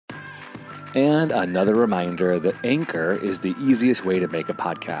And another reminder that Anchor is the easiest way to make a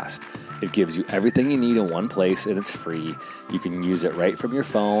podcast. It gives you everything you need in one place and it's free. You can use it right from your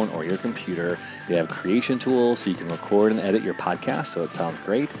phone or your computer. They have creation tools so you can record and edit your podcast so it sounds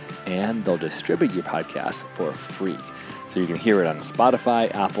great, and they'll distribute your podcast for free. So you can hear it on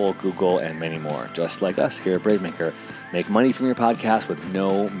Spotify, Apple, Google, and many more. Just like us here at Bravemaker. Make money from your podcast with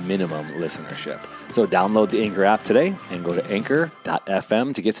no minimum listenership. So download the Anchor app today and go to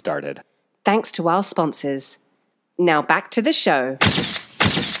anchor.fm to get started. Thanks to our sponsors. Now back to the show.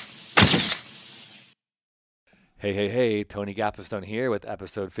 Hey, Tony Gapistone here with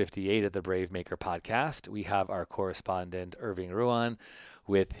episode 58 of the Bravemaker podcast. We have our correspondent, Irving Ruan,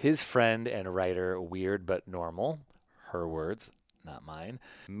 with his friend and writer, Weird But Normal, her words, not mine,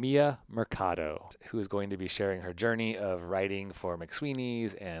 Mia Mercado, who is going to be sharing her journey of writing for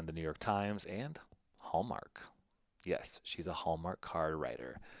McSweeney's and the New York Times and Hallmark. Yes, she's a Hallmark card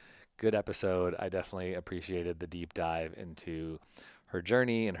writer. Good episode. I definitely appreciated the deep dive into her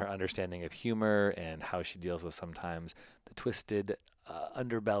journey and her understanding of humor and how she deals with sometimes the twisted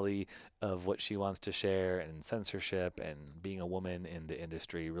underbelly of what she wants to share and censorship and being a woman in the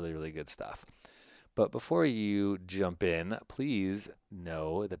industry. Really, really good stuff. But before you jump in, please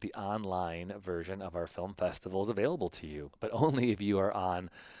know that the online version of our film festival is available to you, but only if you are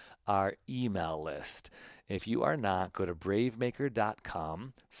on our email list. If you are not, go to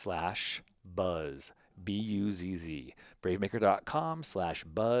bravemaker.com/buzz, B-U-Z-Z,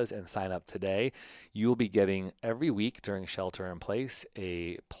 bravemaker.com/buzz, and sign up today. You will be getting every week during shelter in place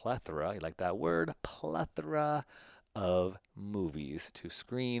a plethora, you like that word, plethora of movies to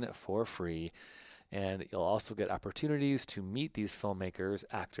screen for free. And you'll also get opportunities to meet these filmmakers,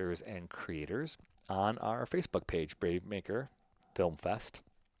 actors, and creators on our Facebook page, Bravemaker Film Fest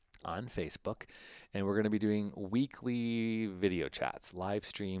on Facebook. And we're going to be doing weekly video chats, live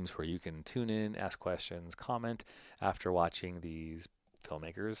streams where you can tune in, ask questions, comment after watching these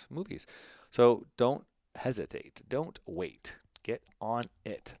filmmakers' movies. So don't hesitate. Don't wait. Get on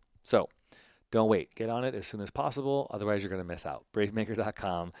it. So don't wait. Get on it as soon as possible. Otherwise, you're going to miss out.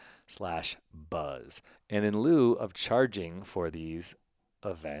 bravemaker.com/buzz. And in lieu of charging for these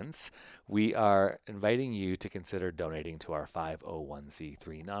events, we are inviting you to consider donating to our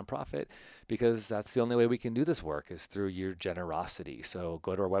 501c3 nonprofit, because that's the only way we can do this work is through your generosity. So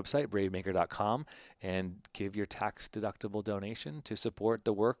go to our website, bravemaker.com, and give your tax-deductible donation to support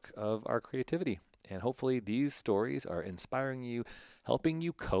the work of our creativity. And hopefully these stories are inspiring you, helping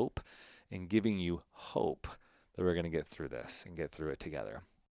you cope, and giving you hope that we're going to get through this and get through it together.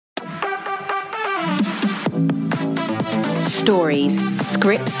 Stories,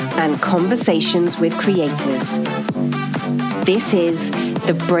 scripts, and conversations with creators. This is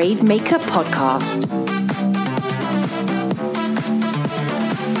the Bravemaker Podcast.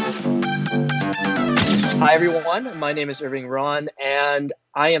 Hi, everyone. My name is Irving Ron, and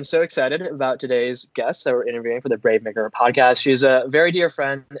I am so excited about today's guest that we're interviewing for the Bravemaker Podcast. She's a very dear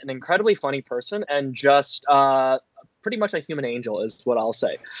friend, an incredibly funny person, and just pretty much a human angel is what I'll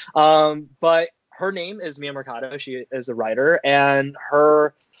say. But her name is Mia Mercado. She is a writer, and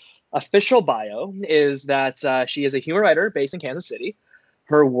her official bio is that she is a humor writer based in Kansas City.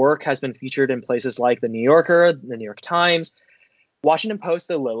 Her work has been featured in places like The New Yorker, The New York Times, Washington Post,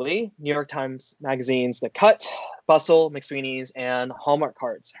 The Lily, New York Times Magazine's The Cut, Bustle, McSweeney's, and Hallmark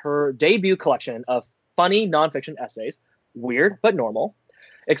Cards. Her debut collection of funny nonfiction essays, Weird But Normal,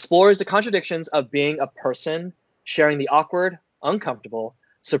 explores the contradictions of being a person sharing the awkward, uncomfortable,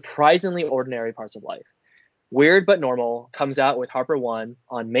 surprisingly ordinary parts of life. Weird But Normal comes out with Harper One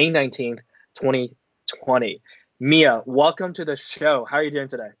on May 19th, 2020. Mia, welcome to the show. How are you doing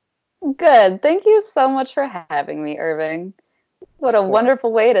today? Good. Thank you so much for having me, Irving. What a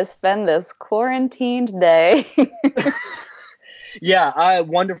wonderful way to spend this quarantined day. Yeah,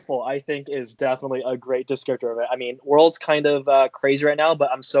 wonderful, I think, is definitely a great descriptor of it. I mean, world's kind of crazy right now,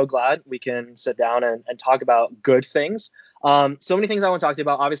 but I'm so glad we can sit down and talk about good things. So many things I want to talk to you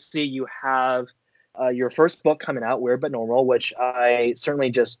about. Obviously, you have your first book coming out, Weird But Normal, which I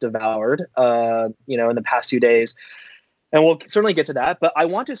certainly just devoured, in the past few days. And we'll certainly get to that. But I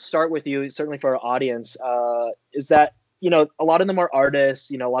want to start with you, certainly for our audience, is that, a lot of them are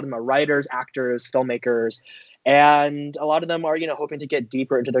artists, a lot of them are writers, actors, filmmakers, and a lot of them are, hoping to get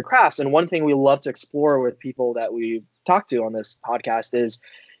deeper into their crafts. And one thing we love to explore with people that we talk to on this podcast is,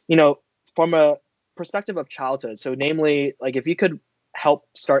 from a perspective of childhood. So namely, like if you could help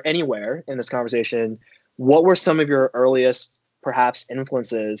start anywhere in this conversation, what were some of your earliest, perhaps,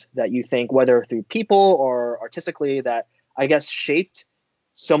 influences that you think, whether through people or artistically, that I guess shaped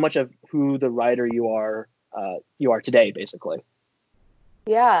so much of who the writer you are today, basically?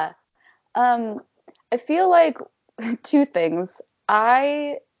 Yeah. I feel like two things.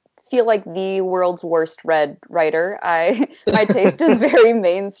 I feel like the world's worst read writer. My taste is very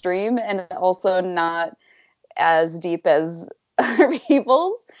mainstream and also not as deep as other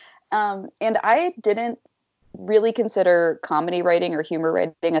people's. And I didn't really consider comedy writing or humor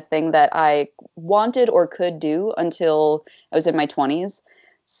writing a thing that I wanted or could do until I was in my 20s.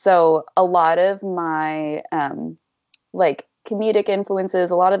 So a lot of my like comedic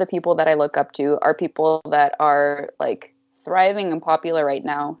influences, a lot of the people that I look up to are people that are like thriving and popular right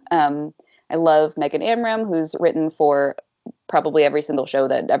now. I love Megan Amram, who's written for probably every single show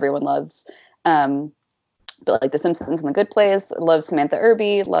that everyone loves. But like The Simpsons and The Good Place. Love Samantha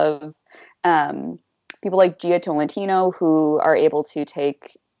Irby. Love people like Gia Tolentino, who are able to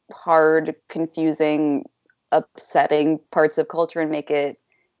take hard, confusing, upsetting parts of culture and make it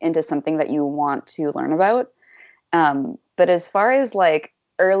into something that you want to learn about. But as far as like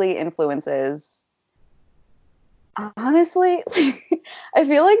early influences, honestly, I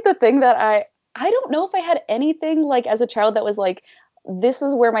feel like the thing that I don't know if I had anything like as a child that was like, this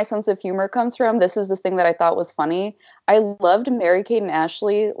is where my sense of humor comes from. This is this thing that I thought was funny. I loved Mary-Kate and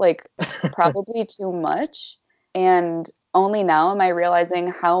Ashley like probably too much. And only now am I realizing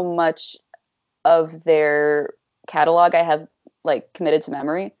how much of their catalog I have like committed to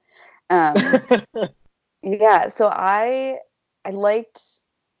memory. Um, yeah, so I liked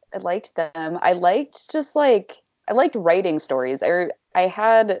them. I liked just like I liked writing stories. I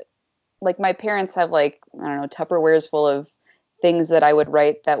had like my parents have like I don't know Tupperwares full of things that I would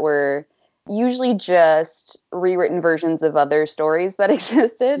write that were usually just rewritten versions of other stories that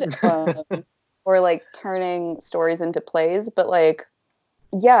existed, or like turning stories into plays. But like,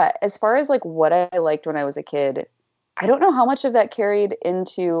 yeah, as far as like what I liked when I was a kid, I don't know how much of that carried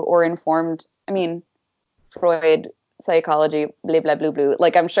into or informed. I mean, Freud, psychology, blah blah blah blah.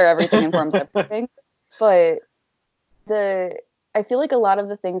 Like I'm sure everything informs everything, but the I feel like a lot of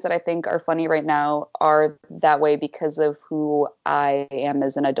the things that I think are funny right now are that way because of who I am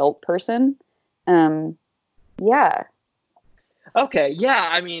as an adult person. Yeah. Okay, yeah,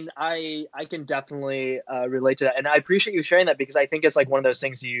 I mean, I can definitely relate to that, and I appreciate you sharing that because I think it's like one of those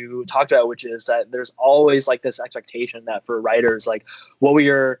things you talked about, which is that there's always like this expectation that for writers, like, what were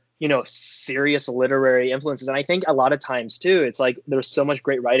your serious literary influences? And I think a lot of times too, it's like there's so much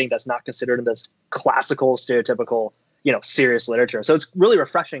great writing that's not considered in this classical, stereotypical, serious literature. So it's really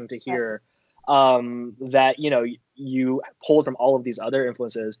refreshing to hear that you pulled from all of these other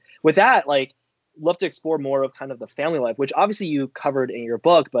influences. With that, like, love to explore more of kind of the family life, which obviously you covered in your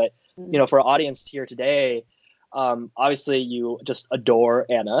book, but for our audience here today, obviously you just adore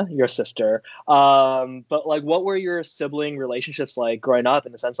Anna, your sister. But like, what were your sibling relationships like growing up,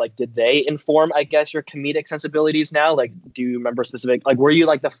 in the sense, like, did they inform, I guess, your comedic sensibilities now? Like, do you remember specific, like, were you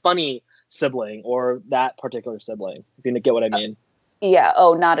like the funny sibling or that particular sibling, if you get what I mean? Yeah.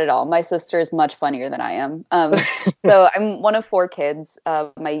 Oh, not at all. My sister is much funnier than I am. So I'm one of four kids.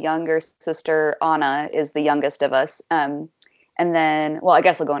 My younger sister, Anna, is the youngest of us. And then, well, I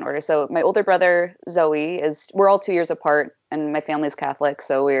guess I'll go in order. So my older brother, Zoe, we're all 2 years apart, and my family's Catholic.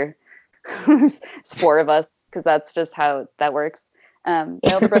 So it's four of us because that's just how that works. My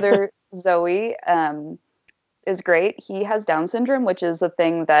older brother, Zoe, is great. He has Down syndrome, which is a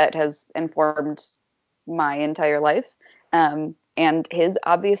thing that has informed my entire life. And his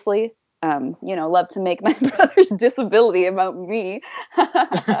obviously, love to make my brother's disability about me.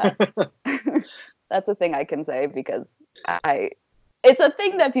 That's a thing I can say because it's a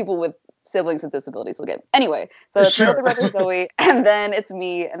thing that people with siblings with disabilities will get. Anyway, so it's my older brother Zoe, and then it's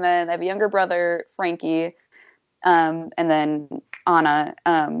me, and then I have a younger brother, Frankie, and then Anna.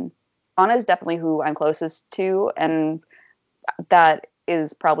 Anna is definitely who I'm closest to, and that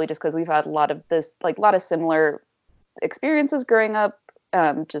is probably just because we've had a lot of similar experiences growing up,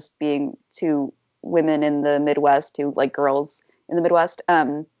 just being two women in the Midwest, two like girls in the Midwest.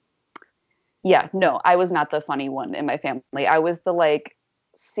 Yeah, no, I was not the funny one in my family. I was the like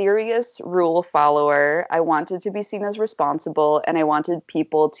serious rule follower. I wanted to be seen as responsible, and I wanted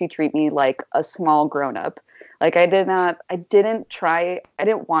people to treat me like a small grown up. Like I didn't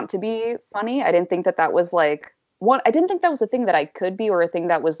want to be funny. I didn't think that was like I didn't think that was a thing that I could be, or a thing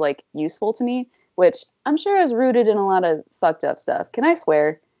that was like useful to me, which I'm sure is rooted in a lot of fucked up stuff. Can I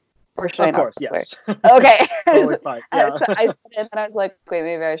swear? Or should I not swear? Yes. Okay. Totally fine. Yeah. So I said it, and I was like, wait,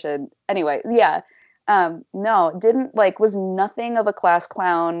 maybe I should. Anyway, yeah. No, didn't like, was nothing of a class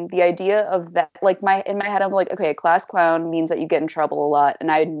clown. The idea of that, like in my head, I'm like, okay, a class clown means that you get in trouble a lot,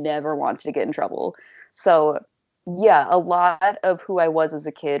 and I never wanted to get in trouble. So yeah, a lot of who I was as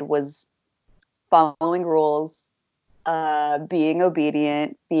a kid was following rules, being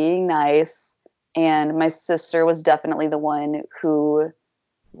obedient, being nice. And my sister was definitely the one who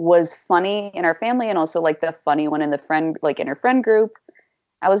was funny in our family and also like the funny one in the friend, like in her friend group.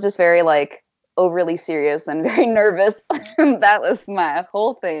 I was just very like overly serious and very nervous. That was my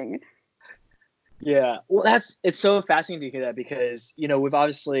whole thing. Yeah, well, it's so fascinating to hear that because we've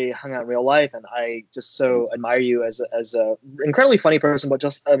obviously hung out in real life, and I just so admire you as a incredibly funny person, but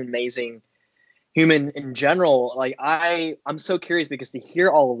just an amazing human in general. Like I'm so curious because to hear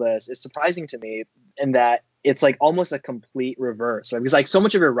all of this is surprising to me, in that it's like almost a complete reverse, right? Because like so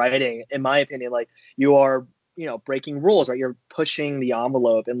much of your writing, in my opinion, like you are breaking rules, right? You're pushing the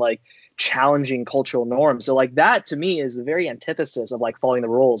envelope and like challenging cultural norms. So like that to me is the very antithesis of like following the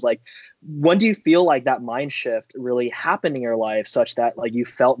rules. Like when do you feel like that mind shift really happened in your life such that like you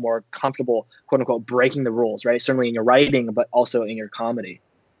felt more comfortable, quote unquote, breaking the rules, right? Certainly in your writing, but also in your comedy.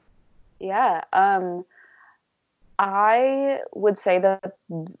 Yeah. I would say that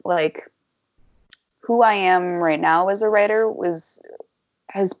like who I am right now as a writer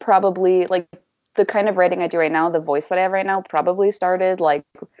has probably like the kind of writing I do right now, the voice that I have right now probably started like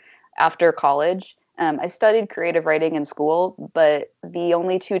after college. I studied creative writing in school, but the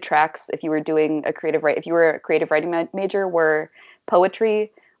only two tracks if you were doing if you were a creative writing major were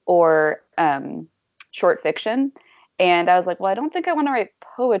poetry or short fiction. And I was like, well, I don't think I want to write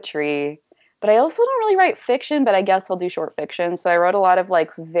poetry, but I also don't really write fiction, but I guess I'll do short fiction. So I wrote a lot of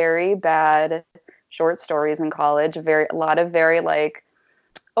like very bad short stories in college, a lot of very like,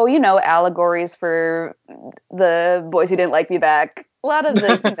 oh, allegories for the boys who didn't like me back. A lot of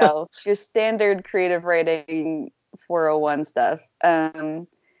the, your standard creative writing 401 stuff. But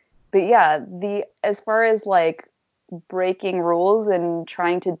yeah, as far as like breaking rules and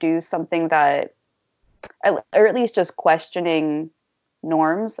trying to do something that, or at least just questioning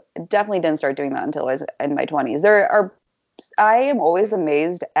norms, I definitely didn't start doing that until I was in my 20s. I am always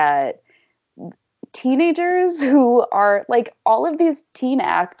amazed at teenagers who are like all of these teen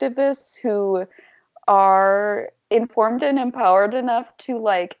activists who are informed and empowered enough to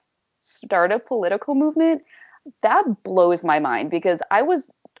like start a political movement. That blows my mind because I was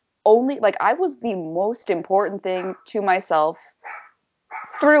the most important thing to myself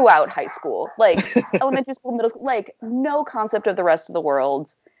throughout high school, like elementary school, middle school, like no concept of the rest of the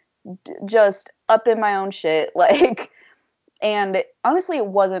world, just up in my own shit, like. And honestly, it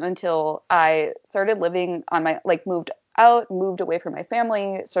wasn't until I started living on my, like, moved away from my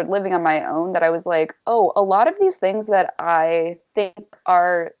family, started living on my own, that I was like, oh, a lot of these things that I think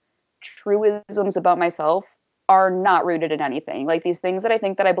are truisms about myself are not rooted in anything. Like, these things that I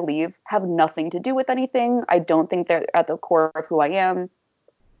think that I believe have nothing to do with anything. I don't think they're at the core of who I am.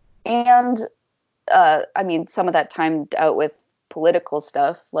 And, I mean, some of that timed out with political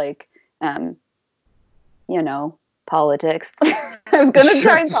stuff, like, you know, politics. I was going to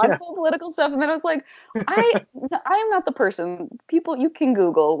try and talk about political stuff, and then I was like, I am not the person. People, you can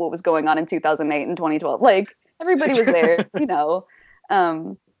Google what was going on in 2008 and 2012. Like, everybody was there,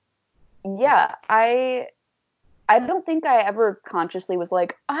 Yeah, I don't think I ever consciously was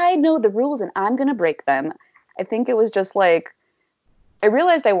like, I know the rules and I'm going to break them. I think it was just like, I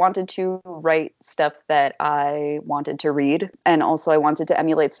realized I wanted to write stuff that I wanted to read, and also I wanted to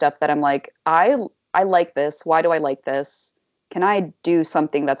emulate stuff that I'm like, I like this. Why do I like this? Can I do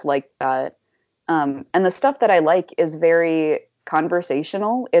something that's like that? And the stuff that I like is very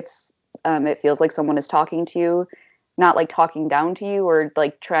conversational. It feels like someone is talking to you, not like talking down to you or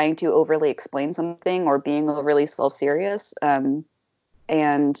like trying to overly explain something or being overly self-serious.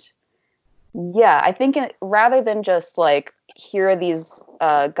 And yeah, I think rather than just like, here are these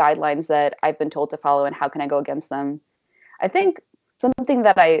guidelines that I've been told to follow and how can I go against them? I think something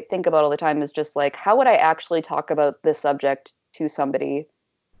that I think about all the time is just like, how would I actually talk about this subject to somebody,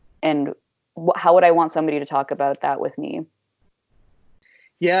 and how would I want somebody to talk about that with me?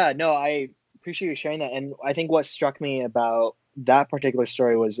 Yeah, no, I appreciate you sharing that. And I think what struck me about that particular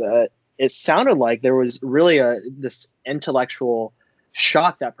story was it sounded like there was really this intellectual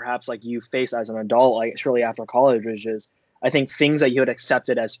shock that perhaps like you face as an adult, like shortly after college, which is, I think, things that you had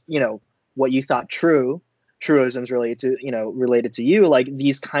accepted as, what you thought truisms related to you, like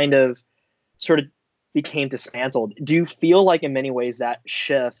these kind of sort of became dismantled. Do you feel like in many ways that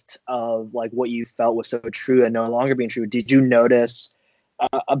shift of like what you felt was so true and no longer being true, did you notice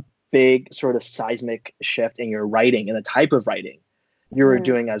a big sort of seismic shift in your writing and the type of writing you were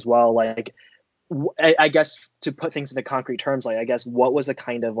doing as well? Like, I guess to put things into concrete terms, like, I guess what was the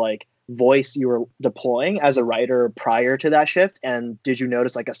kind of like voice you were deploying as a writer prior to that shift? And did you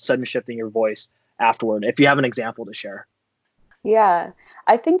notice like a sudden shift in your voice afterward, if you have an example to share? Yeah,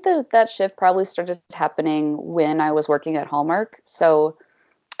 I think that shift probably started happening when I was working at Hallmark. So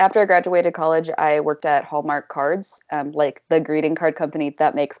after I graduated college, I worked at Hallmark Cards, like the greeting card company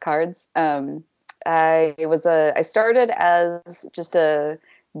that makes cards. I started as just a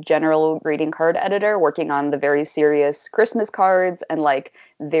general greeting card editor, working on the very serious Christmas cards and like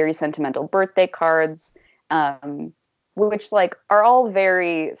very sentimental birthday cards, which like are all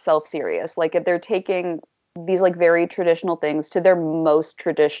very self-serious. Like they're taking these like very traditional things to their most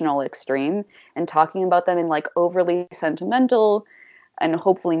traditional extreme and talking about them in like overly sentimental and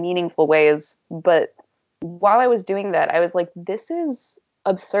hopefully meaningful ways. But while I was doing that, I was like, this is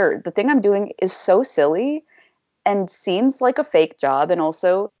absurd. The thing I'm doing is so silly and seems like a fake job. And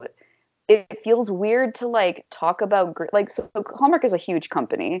also, it feels weird to like talk about, like, so Hallmark is a huge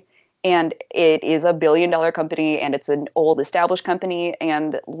company and it is $1 billion company and it's an old established company.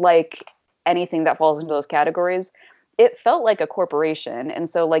 And like anything that falls into those categories, it felt like a corporation. And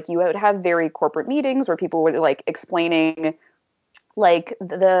so, like, you would have very corporate meetings where people were like explaining like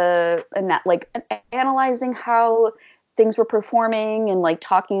the and that like analyzing how things were performing and like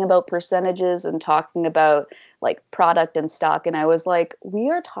talking about percentages and talking about like product and stock, and I was like, we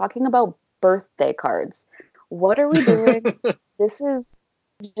are talking about birthday cards. What are we doing? This is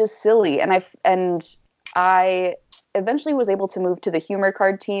just silly. And I eventually was able to move to the humor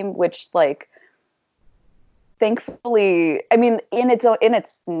card team, which like thankfully, I mean, in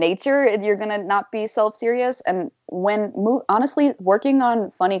its nature, you're gonna not be self-serious. And honestly, working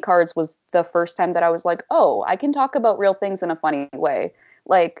on funny cards was the first time that I was like, oh, I can talk about real things in a funny way.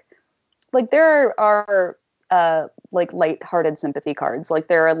 Like, there are like lighthearted sympathy cards. Like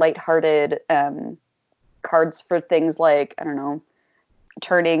there are lighthearted cards for things like, I don't know,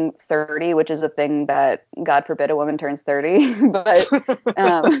 turning 30, which is a thing that God forbid a woman turns 30. But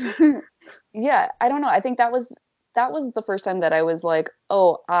yeah, I don't know. I think that was the first time that I was like,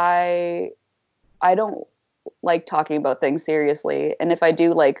 oh, I don't like talking about things seriously. And if I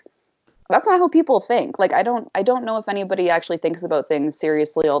do, like, that's not how people think. Like I don't know if anybody actually thinks about things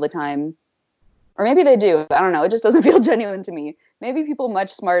seriously all the time. Or maybe they do. I don't know. It just doesn't feel genuine to me. Maybe people much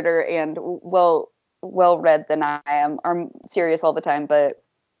smarter and well read than I am are serious all the time, but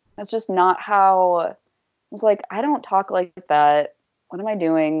that's just not how. It's like, I don't talk like that. What am I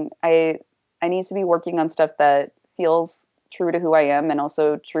doing? I need to be working on stuff that feels true to who I am and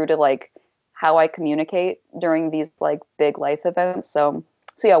also true to like how I communicate during these like big life events. So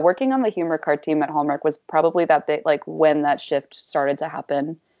yeah, working on the humor card team at Hallmark was probably that bit like when that shift started to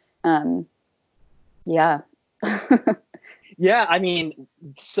happen. Um, yeah. Yeah, I mean,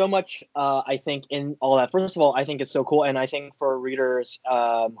 so much. I think in all that. First of all, I think it's so cool, and I think for readers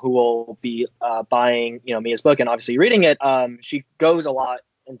who will be buying, Mia's book and obviously reading it, she goes a lot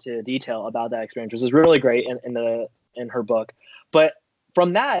into detail about that experience, which is really great in her book. But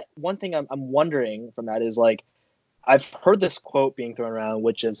from that, one thing I'm wondering from that is like, I've heard this quote being thrown around,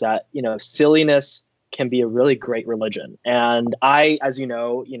 which is that silliness can be a really great religion. And I, as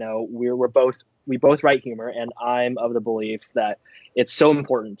we both write humor, and I'm of the belief that it's so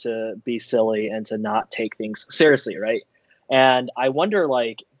important to be silly and to not take things seriously, right? And I wonder,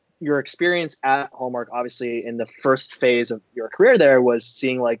 like, your experience at Hallmark, obviously in the first phase of your career there, was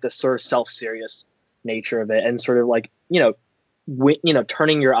seeing like the sort of self-serious nature of it, and sort of like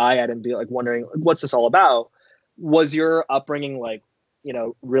turning your eye at it and be like wondering, what's this all about? Was your upbringing like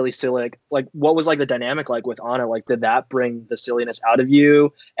really silly? Like what was like the dynamic like with Anna? Like did that bring the silliness out of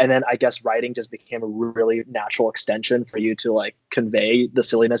you? And then I guess writing just became a really natural extension for you to like convey the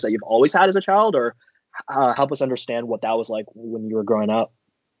silliness that you've always had as a child, or help us understand what that was like when you were growing up.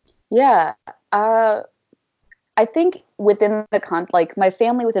 Yeah. I think within like my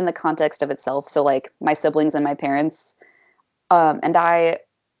family within the context of itself, so like my siblings and my parents, and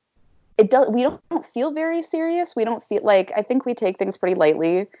we don't feel very serious. We don't feel like, I think we take things pretty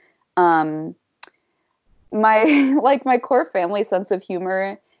lightly. Um, my like my core family sense of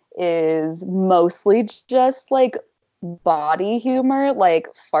humor is mostly just like body humor. Like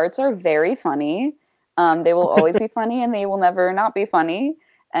farts are very funny. They will always be funny and they will never not be funny.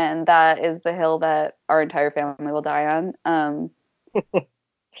 And that is the hill that our entire family will die on.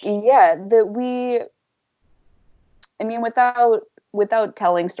 Yeah, I mean, without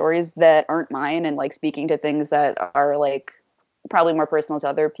telling stories that aren't mine and like speaking to things that are like probably more personal to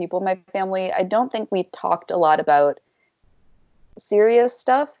other people in my family, I don't think we talked a lot about serious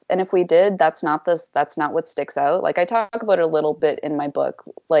stuff. And if we did, that's not what sticks out. Like I talk about it a little bit in my book,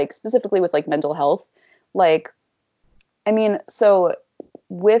 like specifically with like mental health. Like, I mean, so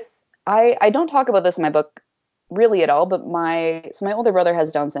with I don't talk about this in my book really at all, but my older brother has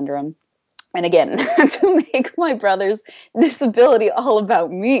Down syndrome, and again, not to make my brother's disability all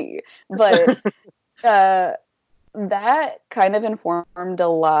about me, but that kind of informed a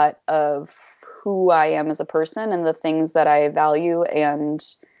lot of who I am as a person and the things that I value. And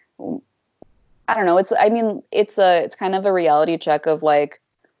I don't know, it's kind of a reality check of like,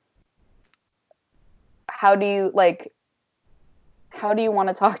 how do you want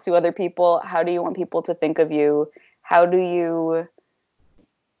to talk to other people? How do you want people to think of you? How do you,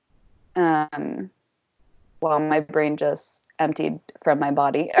 well, my brain just emptied from my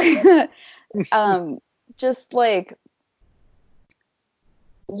body. Just like,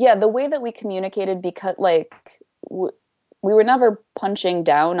 yeah, the way that we communicated, because like we were never punching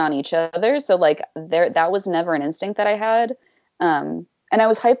down on each other. So like that was never an instinct that I had. And I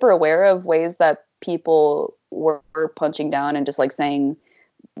was hyper aware of ways that people were punching down and just like saying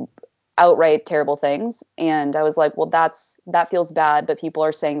outright terrible things. And I was like, well, that feels bad, but people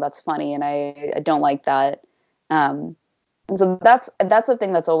are saying that's funny. And I don't like that. And so that's a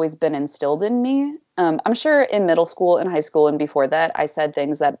thing that's always been instilled in me. I'm sure in middle school and high school and before that, I said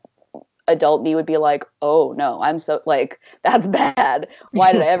things that adult me would be like, oh no, I'm so like, that's bad.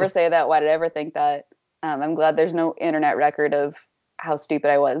 Why did I ever say that? Why did I ever think that? I'm glad there's no internet record of how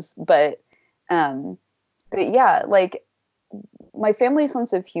stupid I was. But yeah, like my family's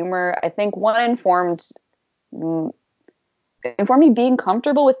sense of humor, I think one informed me being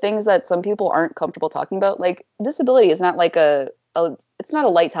comfortable with things that some people aren't comfortable talking about. Like disability is not like it's not a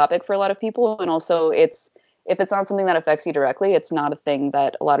light topic for a lot of people. And also if it's not something that affects you directly, it's not a thing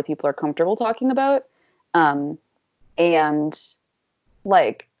that a lot of people are comfortable talking about. And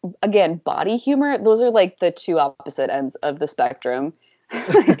like, again, body humor, those are like the two opposite ends of the spectrum.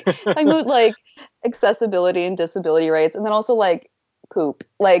 Like, talking about like accessibility and disability rights, and then also like poop.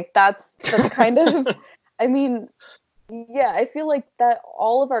 Like that's kind of, I mean, yeah, I feel like that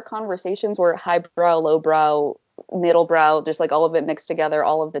all of our conversations were highbrow, lowbrow, middlebrow, just like all of it mixed together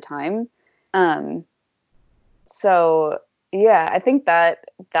all of the time. So yeah, I think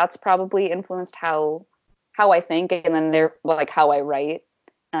that's probably influenced how I think, and then they're like how I write.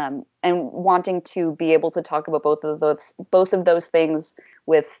 And wanting to be able to talk about both of those things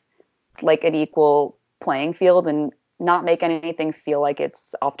with like an equal playing field and not make anything feel like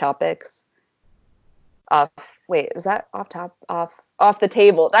it's off topics. Wait, is that off the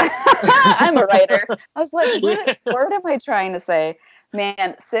table? I'm a writer. I was like, what word am I trying to say?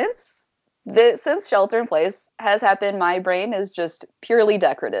 Man, since Shelter in Place has happened, my brain is just purely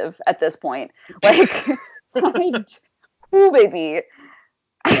decorative at this point. Like, ooh, baby.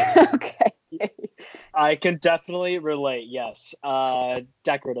 Okay. I can definitely relate. Yes,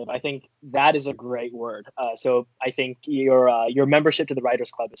 decorative. I think that is a great word. So I think your membership to the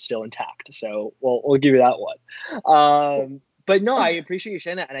Writers Club is still intact. So we'll give you that one. But no, I appreciate you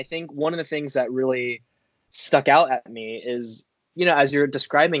sharing that. And I think one of the things that really stuck out at me is, as you're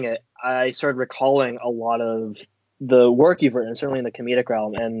describing it, I started recalling a lot of the work you've written, certainly in the comedic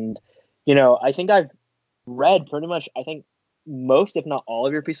realm. And I think I've read pretty much, I think, most, if not all,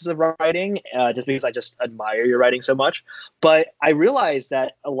 of your pieces of writing, just because I just admire your writing so much. But I realized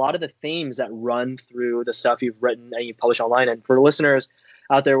that a lot of the themes that run through the stuff you've written and you publish online, and for listeners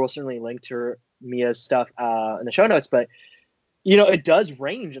out there, we'll certainly link to Mia's stuff in the show notes, but it does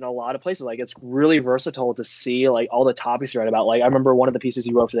range in a lot of places. Like, it's really versatile to see like all the topics you write about. Like, I remember one of the pieces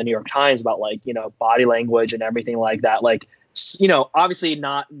you wrote for the New York Times about like, body language and everything like that. Like, obviously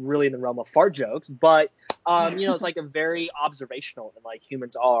not really in the realm of fart jokes, but it's like a very observational, and like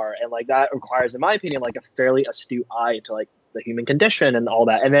humans are, and like that requires, in my opinion, like a fairly astute eye to like the human condition and all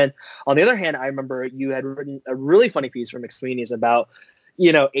that. And then on the other hand, I remember you had written a really funny piece for McSweeney's about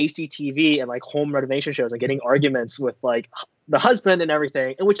HGTV and like home renovation shows and getting arguments with like the husband and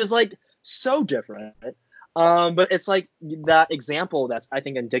everything, and which is like so different. But it's like that example that's, I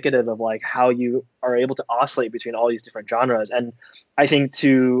think, indicative of like how you are able to oscillate between all these different genres. And I think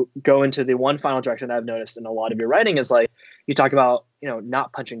to go into the one final direction that I've noticed in a lot of your writing is like you talk about,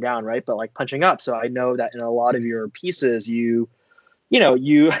 not punching down, right? But like punching up. So I know that in a lot of your pieces, you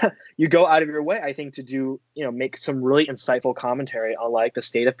go out of your way, I think, to do, make some really insightful commentary on like the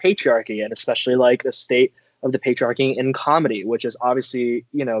state of patriarchy, and especially like the state of the patriarchy in comedy, which has obviously,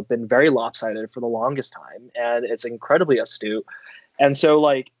 been very lopsided for the longest time, and it's incredibly astute. And so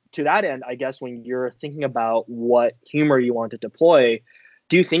like, to that end, I guess when you're thinking about what humor you want to deploy,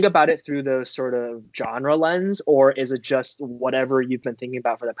 do you think about it through the sort of genre lens, or is it just whatever you've been thinking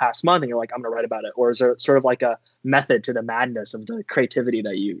about for the past month and you're like, I'm going to write about it? Or is there sort of like a method to the madness of the creativity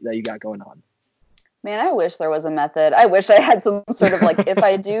that you got going on? Man, I wish there was a method. I wish I had some sort of like, if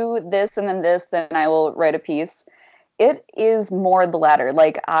I do this and then this, then I will write a piece. It is more the latter.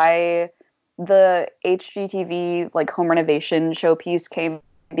 Like the HGTV like home renovation showpiece came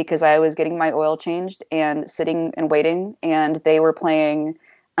because I was getting my oil changed and sitting and waiting, and they were playing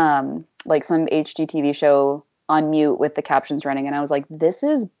like some HGTV show on mute with the captions running, and I was like, this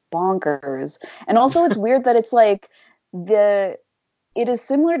is bonkers. And also it's weird that it's like it is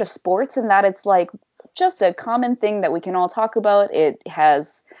similar to sports in that it's like just a common thing that we can all talk about. It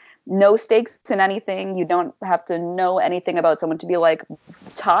has no stakes in anything. You don't have to know anything about someone to be like,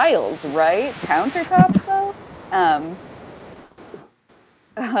 tiles, right? Countertops, though?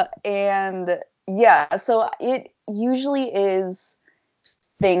 And yeah, so it usually is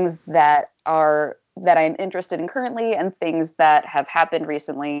things that I'm interested in currently and things that have happened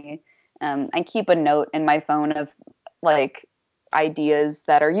recently. I keep a note in my phone of like ideas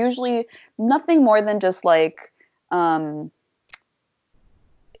that are usually nothing more than just like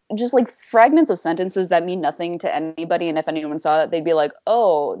fragments of sentences that mean nothing to anybody, and if anyone saw it, they'd be like,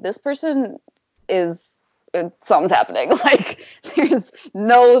 oh, this person is something's happening. Like there's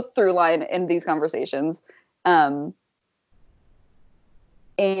no through line in these conversations. And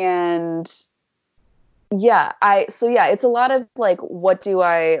yeah, it's a lot of like,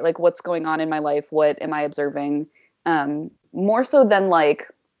 what's going on in my life? What am I observing? More so than like,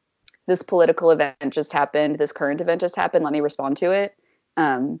 this political event just happened, this current event just happened, let me respond to it.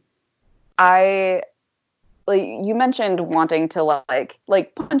 I like you mentioned wanting to like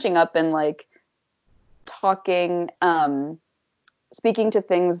punching up and like talking, speaking to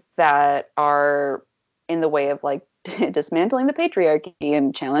things that are in the way of like dismantling the patriarchy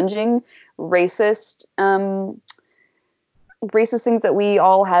and challenging racist things that we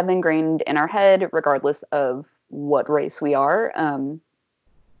all have ingrained in our head, regardless of what race we are.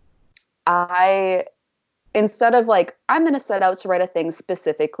 Instead of like, I'm going to set out to write a thing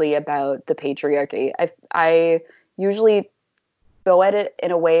specifically about the patriarchy, I usually go at it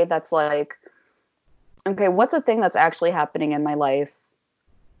in a way that's like, okay, what's a thing that's actually happening in my life?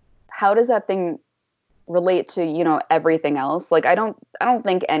 How does that thing relate to, you know, everything else? Like, I don't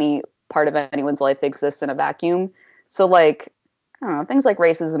think any part of anyone's life exists in a vacuum. So like, I don't know, things like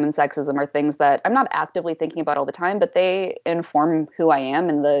racism and sexism are things that I'm not actively thinking about all the time, but they inform who I am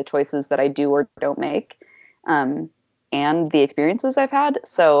and the choices that I do or don't make. And the experiences I've had.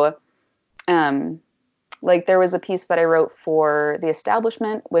 So, like there was a piece that I wrote for The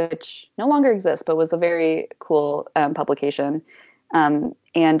Establishment, which no longer exists, but was a very cool publication. And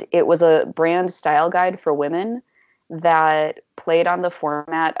it was a brand style guide for women that played on the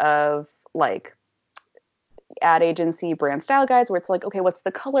format of like ad agency brand style guides, where it's like, okay, what's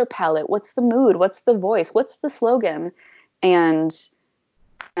the color palette? What's the mood? What's the voice? What's the slogan? And,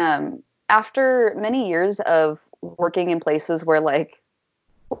 after many years of working in places where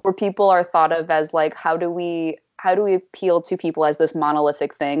people are thought of as like, how do we appeal to people as this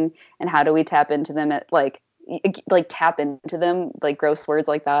monolithic thing, and how do we tap into them at like tap into them, like gross words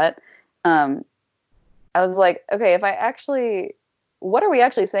like that. I was like, okay, what are we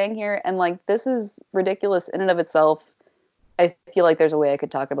actually saying here? And like, this is ridiculous in and of itself. I feel like there's a way I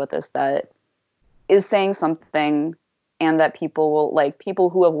could talk about this that is saying something, and that people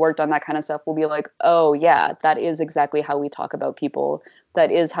who have worked on that kind of stuff will be like, oh yeah, that is exactly how we talk about people. That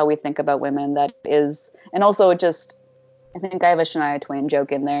is how we think about women. That is, and also just, I think I have a Shania Twain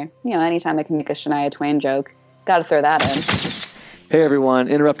joke in there. You know, anytime I can make a Shania Twain joke, got to throw that in. Hey everyone,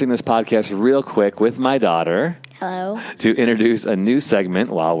 interrupting this podcast real quick with my daughter. Hello. To introduce a new segment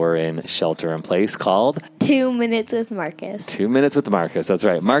while we're in shelter in place called 2 Minutes with Marcus. 2 Minutes with Marcus. That's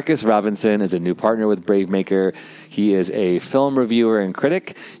right. Marcus Robinson is a new partner with Bravemaker. He is a film reviewer and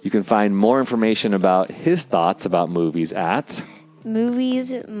critic. You can find more information about his thoughts about movies at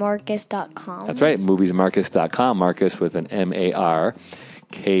moviesmarcus.com. That's right, moviesmarcus.com. Marcus with an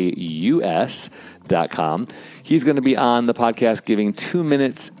MARKUS.com. He's going to be on the podcast giving 2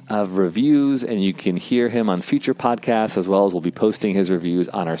 minutes of reviews, and you can hear him on future podcasts, as well as we'll be posting his reviews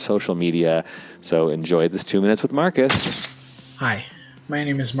on our social media. So enjoy this 2 minutes with Marcus. Hi, my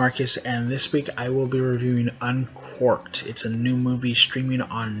name is Marcus, and this week I will be reviewing Uncorked. It's a new movie streaming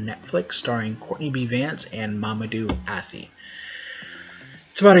on Netflix starring Courtney B. Vance and Mamadou Athie.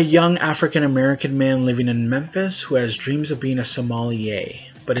 It's about a young African-American man living in Memphis who has dreams of being a sommelier,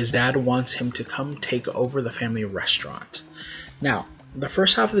 but his dad wants him to come take over the family restaurant. Now, the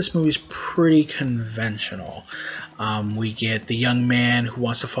first half of this movie is pretty conventional. We get the young man who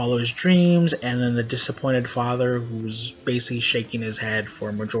wants to follow his dreams, and then the disappointed father who's basically shaking his head for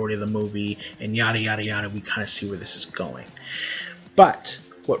a majority of the movie, and yada yada yada. We kind of see where this is going. But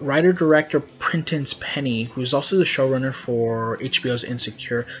what writer-director Prentice Penny, who's also the showrunner for HBO's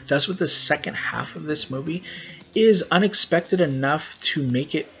Insecure, does with the second half of this movie is unexpected enough to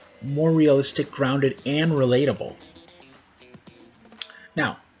make it more realistic, grounded, and relatable.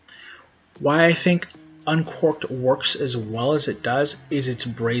 Now, why I think Uncorked works as well as it does is its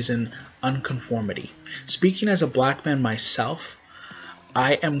brazen unconformity. Speaking as a black man myself,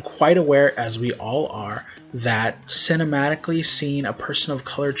 I am quite aware, as we all are, that cinematically seeing a person of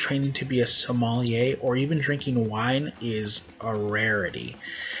color training to be a sommelier or even drinking wine is a rarity.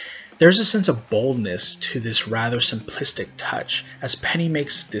 There's a sense of boldness to this rather simplistic touch, as Penny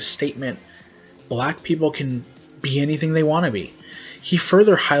makes this statement, black people can be anything they want to be. He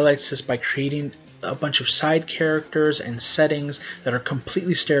further highlights this by creating a bunch of side characters and settings that are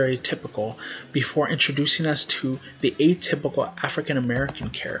completely stereotypical before introducing us to the atypical African American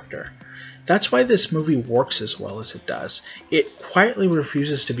character. That's why this movie works as well as it does. It quietly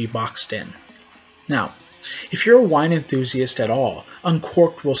refuses to be boxed in. Now, if you're a wine enthusiast at all,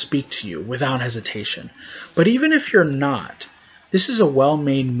 Uncorked will speak to you without hesitation. But even if you're not, this is a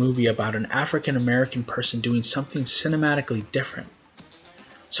well-made movie about an African American person doing something cinematically different.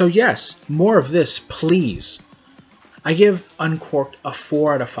 So yes, more of this, please. I give Uncorked a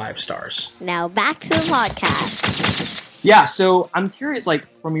 4 out of 5 stars. Now back to the podcast. Yeah, so I'm curious, like,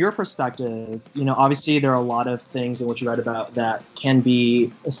 from your perspective, obviously there are a lot of things in what you write about that can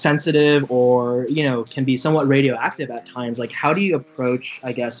be sensitive or, can be somewhat radioactive at times. Like, how do you approach,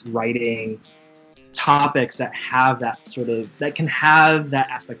 I guess, writing topics that have that can have that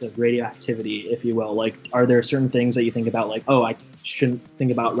aspect of radioactivity, if you will? Like, are there certain things that you think about, like, oh, I shouldn't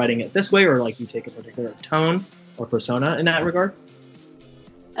think about writing it this way, or like you take a particular tone or persona in that regard?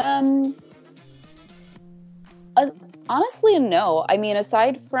 Honestly, no. I mean,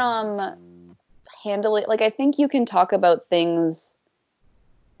 aside from handling, like, I think you can talk about things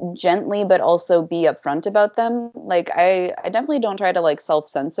gently, but also be upfront about them. Like, I definitely don't try to, like,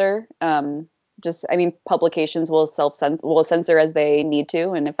 self-censor. Publications will censor as they need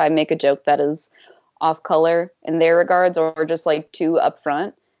to. And if I make a joke that is off color in their regards or just, like, too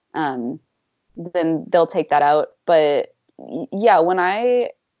upfront, then they'll take that out. But yeah, when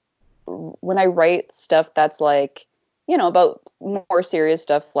I write stuff that's, like, about more serious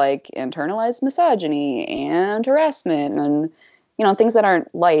stuff like internalized misogyny and harassment and, things that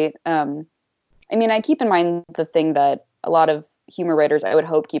aren't light. I keep in mind the thing that a lot of humor writers, I would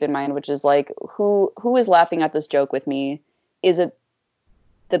hope, keep in mind, which is, like, who is laughing at this joke with me? Is it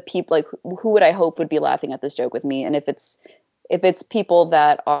the people, like, who would I hope would be laughing at this joke with me? And if it's people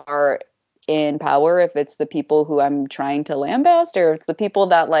that are in power, if it's the people who I'm trying to lambaste, or if it's the people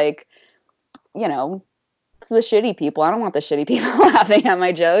that, like, it's the shitty people. I don't want the shitty people laughing at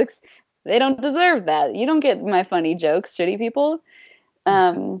my jokes. They don't deserve that. You don't get my funny jokes, shitty people.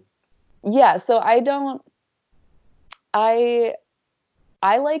 Yeah, so I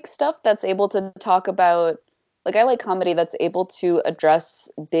like stuff that's able to talk about, like, I like comedy that's able to address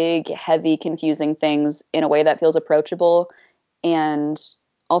big, heavy, confusing things in a way that feels approachable and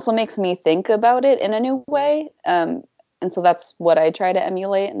also makes me think about it in a new way. And so that's what I try to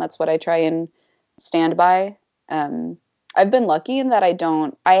emulate, and that's what I try and stand by. I've been lucky in that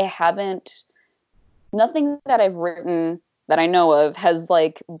nothing that I've written that I know of has,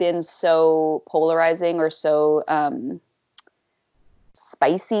 like, been so polarizing or so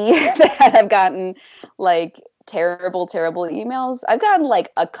spicy that I've gotten, like, terrible emails. I've gotten,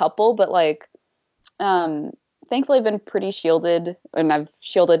 like, a couple, but, like, thankfully I've been pretty shielded, and I've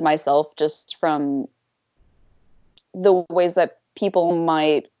shielded myself just from the ways that people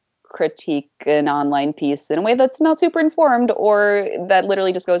might critique an online piece in a way that's not super informed, or that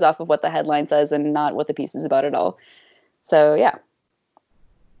literally just goes off of what the headline says and not what the piece is about at all. So yeah.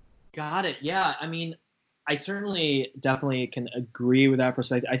 Got it. Yeah. I certainly definitely can agree with that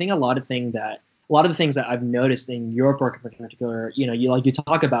perspective. I think a lot of the things that I've noticed in your book in particular, you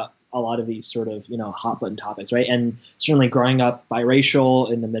talk about a lot of these sort of, hot button topics, right? And certainly growing up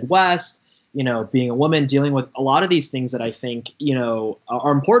biracial in the Midwest, being a woman, dealing with a lot of these things that I think,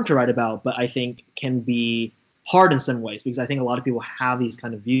 are important to write about, but I think can be hard in some ways, because I think a lot of people have these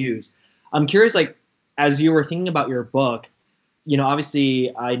kind of views. I'm curious, like, as you were thinking about your book,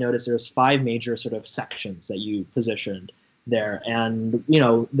 obviously I noticed there's 5 major sort of sections that you positioned there. And,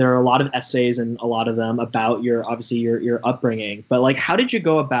 there are a lot of essays and a lot of them about your upbringing, but, like, how did you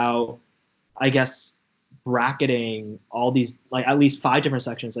go about, I guess, bracketing all these, like, at least 5 different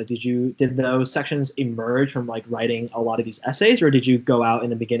sections? Like, did those sections emerge from, like, writing a lot of these essays, or did you go out in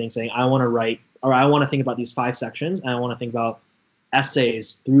the beginning saying, I want to write, or I want to think about these 5 sections, and I want to think about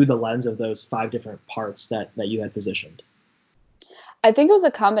essays through the lens of those 5 different parts that you had positioned? I think it was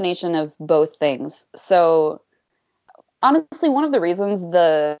a combination of both things. So honestly, one of the reasons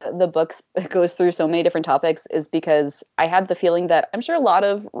the book goes through so many different topics is because I had the feeling that I'm sure a lot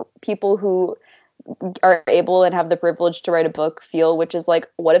of people who are able and have the privilege to write a book feel, which is like,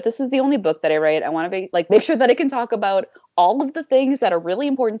 what if this is the only book that I write? I want to be like, make sure that I can talk about all of the things that are really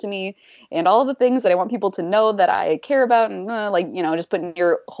important to me and all of the things that I want people to know that I care about, and like, you know, just putting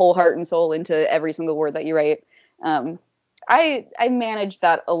your whole heart and soul into every single word that you write. I manage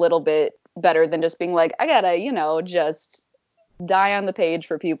that a little bit better than just being like, I gotta, you know, just die on the page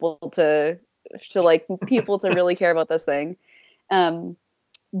for people to like people to really care about this thing.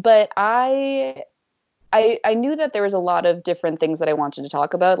 But I knew that there was a lot of different things that I wanted to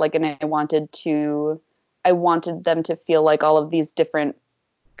talk about, like, and I wanted them to feel like all of these different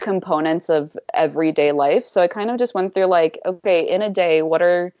components of everyday life. So I kind of just went through like, okay, in a day,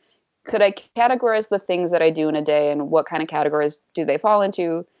 could I categorize the things that I do in a day, and what kind of categories do they fall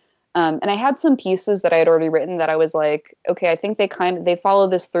into? And I had some pieces that I had already written that I was like, okay, I think they follow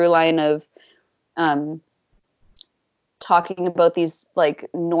this through line of talking about these like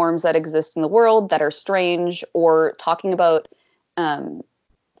norms that exist in the world that are strange, or talking about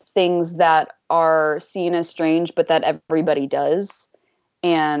things that are seen as strange but that everybody does.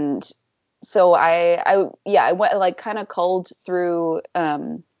 And so I went like kind of culled through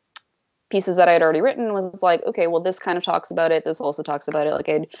pieces that I had already written, and was like, okay, well, this kind of talks about it, this also talks about it. Like,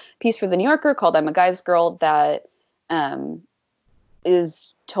 I had a piece for the New Yorker called I'm a Guy's Girl that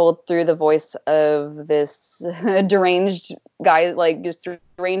is told through the voice of this deranged guy, like just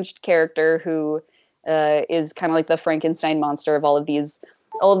deranged character who is kind of like the Frankenstein monster of all of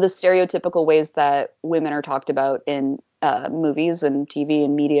the stereotypical ways that women are talked about in movies and TV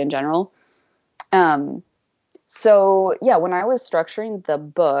and media in general. So yeah, when I was structuring the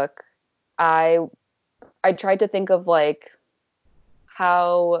book, I tried to think of like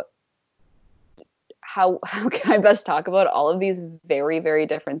how can I best talk about all of these very, very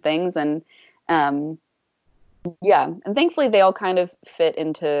different things. And and thankfully they all kind of fit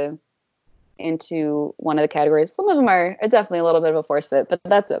into one of the categories. Some of them are definitely a little bit of a force fit, but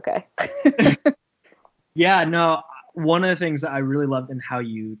that's okay. Yeah, no, one of the things that I really loved in how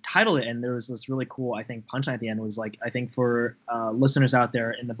you titled it, and there was this really cool, I think, punchline at the end, was like, I think for listeners out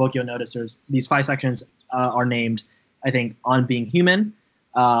there, in the book you'll notice there's these 5 sections are named, I think, on being human,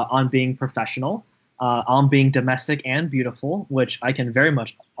 on being professional, on being domestic and beautiful, which I can very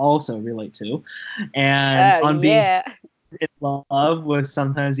much also relate to, and on being in love with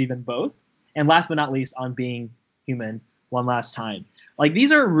sometimes even both, and last but not least, on being human one last time. Like,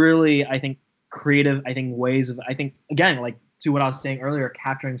 these are really, I think, creative, I think, ways of, I think, again, like to what I was saying earlier,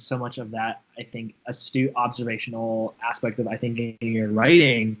 capturing so much of that, I think, astute observational aspect of, I think, in your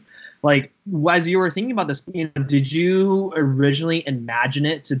writing. Like, as you were thinking about this, you know, did you originally imagine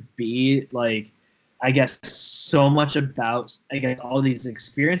it to be like, I guess, so much about, I guess, all these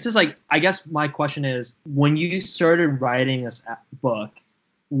experiences? Like, I guess my question is, when you started writing this book,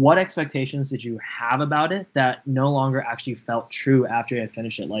 what expectations did you have about it that no longer actually felt true after you had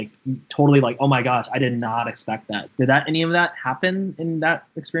finished it? Like, totally like, oh my gosh, I did not expect that. Did any of that happen in that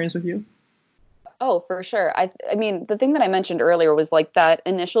experience with you? Oh, for sure. I mean, the thing that I mentioned earlier was like that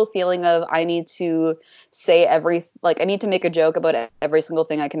initial feeling of I need to say I need to make a joke about every single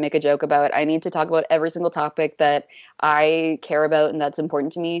thing I can make a joke about. I need to talk about every single topic that I care about and that's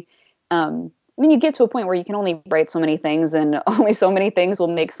important to me. I mean, you get to a point where you can only write so many things, and only so many things will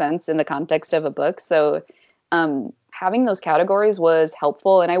make sense in the context of a book. So having those categories was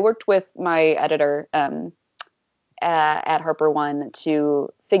helpful. And I worked with my editor at Harper One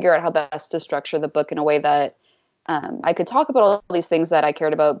to figure out how best to structure the book in a way that I could talk about all these things that I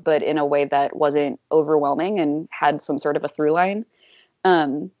cared about, but in a way that wasn't overwhelming and had some sort of a through line.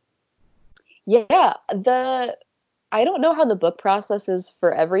 I don't know how the book process is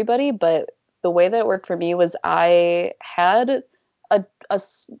for everybody, but the way that it worked for me was I had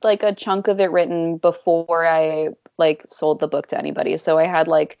a chunk of it written before I like sold the book to anybody. So I had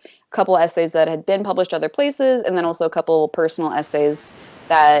like a couple essays that had been published other places, and then also a couple personal essays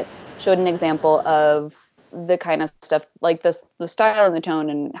that showed an example of the kind of stuff, like the style and the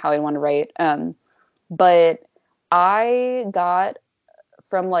tone and how I want to write. But I got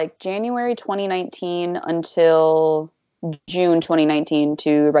from like January 2019 until June 2019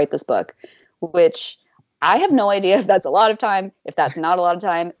 to write this book, which I have no idea if that's a lot of time, if that's not a lot of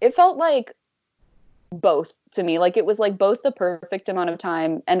time. It felt like both to me. Like, it was like both the perfect amount of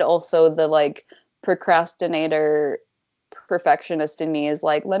time, and also the like procrastinator perfectionist in me is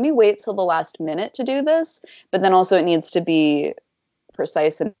like, let me wait till the last minute to do this. But then also it needs to be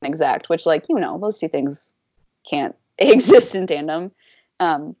precise and exact, which, like, you know, those two things can't exist in tandem.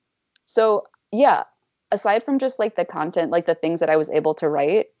 So yeah, aside from just like the content, like the things that I was able to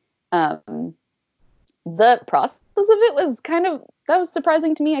write, the process of it was that was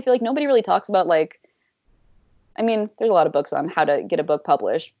surprising to me. I feel like nobody really talks about like, I mean, there's a lot of books on how to get a book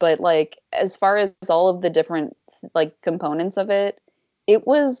published, but like as far as all of the different like components of it, it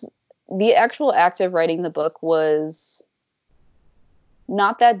was the actual act of writing the book was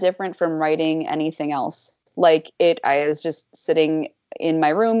not that different from writing anything else. Like I was just sitting in my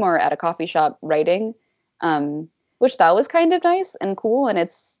room or at a coffee shop writing, which that was kind of nice and cool. And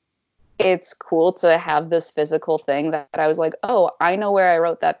it's cool to have this physical thing that I was like, oh, I know where I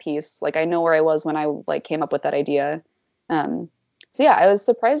wrote that piece. Like I know where I was when I like came up with that idea. So yeah, I was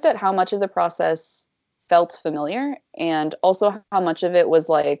surprised at how much of the process felt familiar, and also how much of it was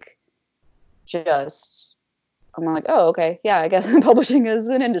like just I'm like, oh, okay, yeah, I guess publishing is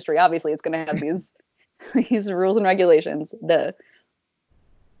an industry. Obviously, it's going to have these rules and regulations.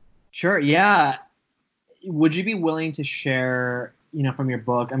 Sure, yeah. Would you be willing to share, from your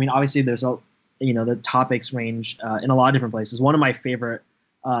book? I mean, obviously, there's the topics range in a lot of different places. One of my favorite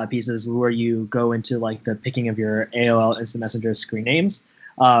pieces where you go into like the picking of your AOL Instant Messenger screen names.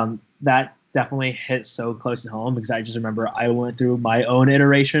 That definitely hit so close to home because I just remember I went through my own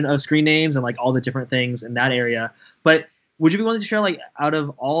iteration of screen names and like all the different things in that area. But would you be willing to share, like, out of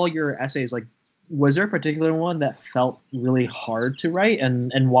all your essays, like, was there a particular one that felt really hard to write,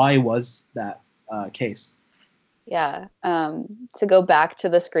 and why was that case? Yeah. To go back to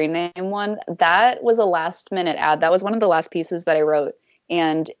the screen name one, that was a last minute ad. That was one of the last pieces that I wrote.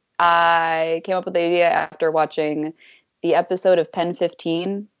 And I came up with the idea after watching the episode of Pen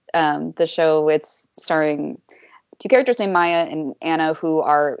 15. The show, it's starring two characters named Maya and Anna, who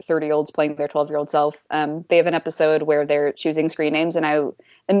are 30-year-olds playing their 12-year-old self. They have an episode where they're choosing screen names, and I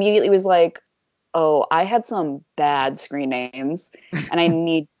immediately was like, oh, I had some bad screen names, and I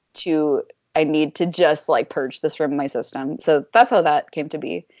need to just like purge this from my system. So that's how that came to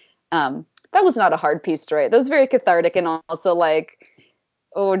be. That was not a hard piece to write. That was very cathartic, and also like,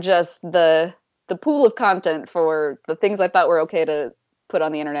 just the pool of content for the things I thought were okay to put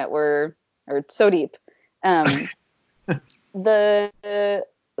on the internet are so deep. The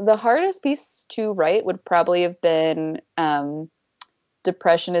hardest piece to write would probably have been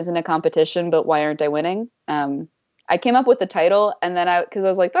Depression Isn't a Competition, But Why Aren't I Winning? I came up with the title, and then because I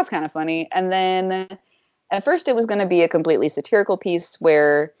was like, that's kind of funny. And then at first it was going to be a completely satirical piece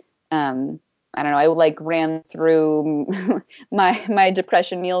where, I don't know, I like ran through my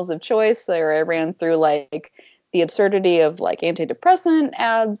depression meals of choice, or I ran through like the absurdity of like antidepressant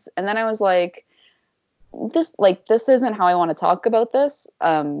ads. And then I was like, this isn't how I want to talk about this.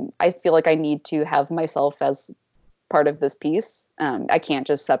 I feel like I need to have myself as part of this piece. I can't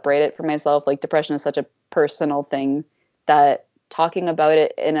just separate it from myself. Like, depression is such a personal thing that talking about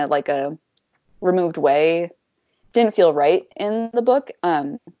it in a removed way didn't feel right in the book.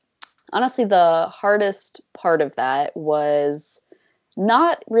 Honestly, the hardest part of that was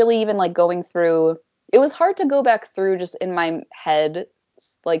not really even like going through. It was hard to go back through just in my head,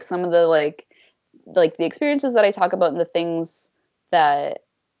 like some of the like the experiences that I talk about and the things that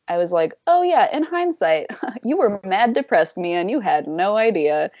I was like, oh yeah, in hindsight, you were mad depressed, Mia, and you had no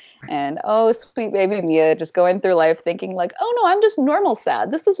idea. And oh, sweet baby Mia, just going through life thinking like, oh no, I'm just normal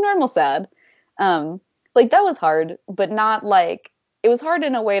sad. This is normal sad. Like that was hard, but not like, it was hard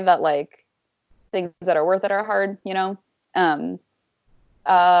in a way that like things that are worth it are hard, you know?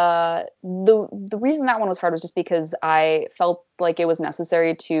 The reason that one was hard was just because I felt like it was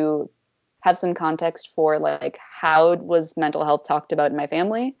necessary to have some context for like how was mental health talked about in my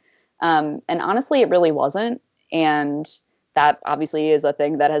family. And honestly, it really wasn't. And that obviously is a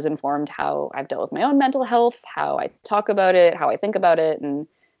thing that has informed how I've dealt with my own mental health, how I talk about it, how I think about it. And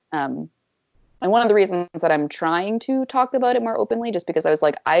one of the reasons that I'm trying to talk about it more openly, just because I was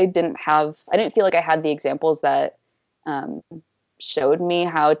like, I didn't feel like I had the examples that showed me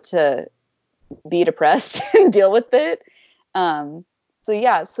how to be depressed and deal with it.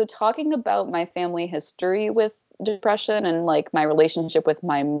 So talking about my family history with depression and like my relationship with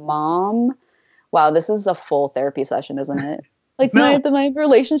my mom. Wow, this is a full therapy session, isn't it? Like my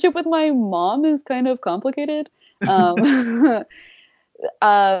relationship with my mom is kind of complicated. I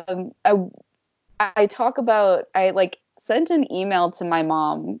like sent an email to my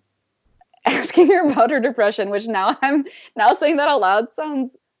mom asking her about her depression, which now I'm saying that out loud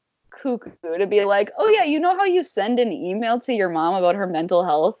sounds cuckoo, to be like, oh yeah, you know how you send an email to your mom about her mental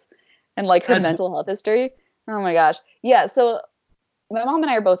health and like her mental health history? Oh my gosh. Yeah. So my mom and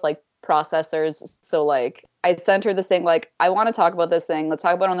I are both like processors. So like I sent her this thing, like, I want to talk about this thing. Let's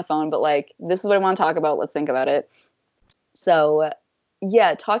talk about it on the phone, but like, this is what I want to talk about. Let's think about it. So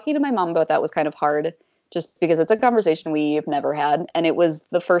yeah, talking to my mom about that was kind of hard just because it's a conversation we've never had. And it was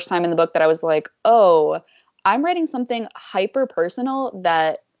the first time in the book that I was like, oh, I'm writing something hyper personal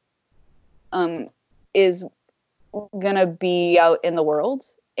that is gonna be out in the world.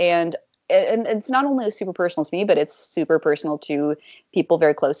 And it's not only super personal to me, but it's super personal to people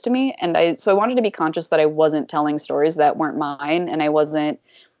very close to me. And I wanted to be conscious that I wasn't telling stories that weren't mine, and I wasn't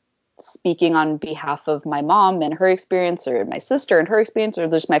speaking on behalf of my mom and her experience, or my sister and her experience, or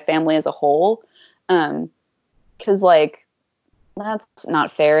just my family as a whole. Cause like, that's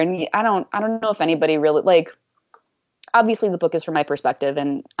not fair. And I don't know if anybody really, like, obviously the book is from my perspective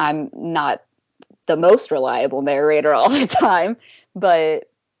and I'm not the most reliable narrator all the time, but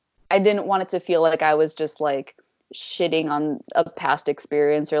I didn't want it to feel like I was just like shitting on a past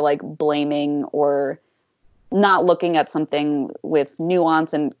experience, or like blaming, or not looking at something with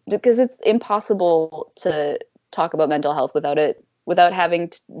nuance. And because it's impossible to talk about mental health without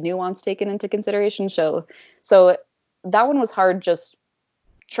having nuance taken into consideration. So that one was hard, just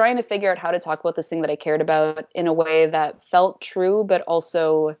trying to figure out how to talk about this thing that I cared about in a way that felt true, but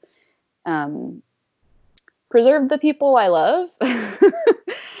also preserve the people I love.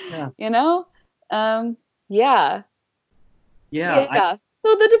 Yeah. You know? Yeah. Yeah.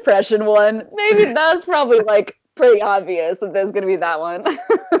 So the depression one, maybe that's probably like pretty obvious that there's going to be that one.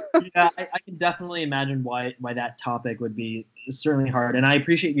 Yeah, I can definitely imagine why that topic would be certainly hard. And I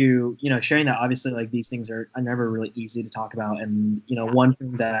appreciate you sharing that. Obviously, like, these things are never really easy to talk about. And, one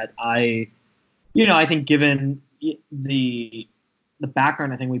thing that I think, given the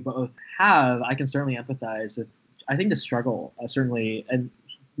background I think we both have, I can certainly empathize with, I think, the struggle, certainly, and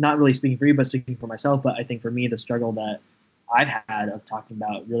not really speaking for you, but speaking for myself. But I think for me, the struggle that I've had of talking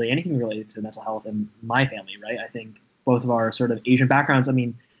about really anything related to mental health in my family, right? I think both of our sort of Asian backgrounds, I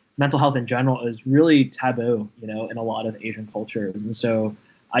mean, mental health in general is really taboo, in a lot of Asian cultures. And so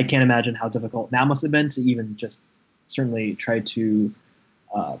I can't imagine how difficult that must have been to even just certainly try to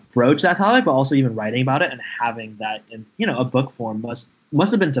broach that topic, but also even writing about it and having that in, a book form must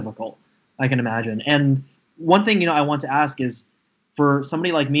have been difficult, I can imagine. And one thing, I want to ask is, for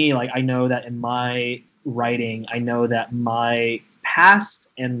somebody like me, like, I know that in my writing, I know that my past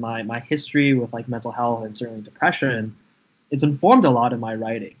and my history with, like, mental health and certainly depression, it's informed a lot of my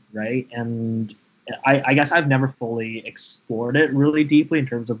writing, right? And I guess I've never fully explored it really deeply in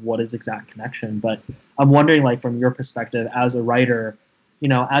terms of what is exact connection. But I'm wondering, like, from your perspective as a writer,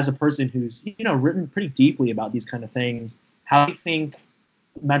 as a person who's, written pretty deeply about these kind of things, how do you think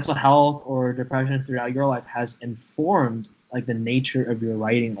mental health or depression throughout your life has informed, like, the nature of your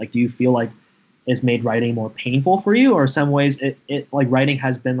writing? Like, do you feel like it's made writing more painful for you, or in some ways it like, writing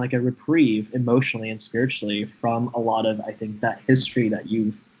has been like a reprieve emotionally and spiritually from a lot of, I think, that history that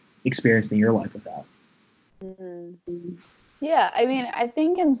you've experienced in your life with that? Mm-hmm. Yeah, I mean, I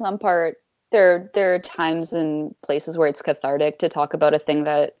think in some part there are times and places where it's cathartic to talk about a thing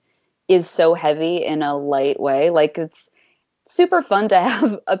that is so heavy in a light way. Like, it's super fun to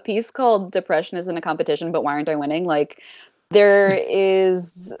have a piece called "Depression Isn't a Competition, but Why Aren't I Winning?" Like,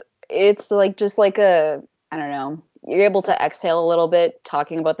 it's like, just like I don't know, you're able to exhale a little bit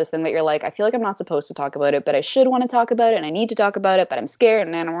talking about this thing that you're like, I feel like I'm not supposed to talk about it, but I should want to talk about it, and I need to talk about it, but I'm scared.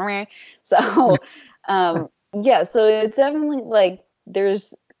 And so, yeah, so it's definitely like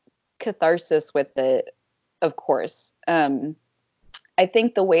there's catharsis with it, of course. I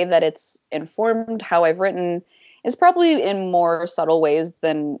think the way that it's informed how I've written is probably in more subtle ways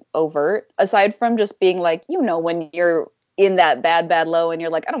than overt, aside from just being like, when you're in that bad low and you're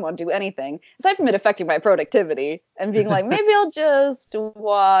like, I don't want to do anything, aside from it affecting my productivity and being like, maybe I'll just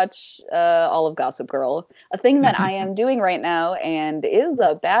watch all of Gossip Girl, a thing that I am doing right now and is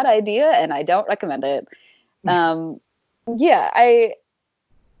a bad idea and I don't recommend it. Yeah,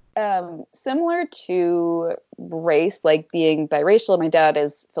 similar to race, like being biracial, my dad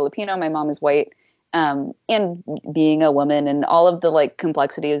is Filipino, my mom is white, and being a woman and all of the, like,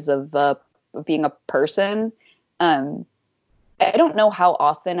 complexities of being a person. I don't know how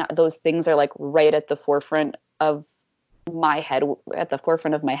often those things are, like, right at the forefront of my head.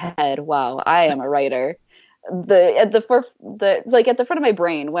 Wow, I am a writer. At the front of my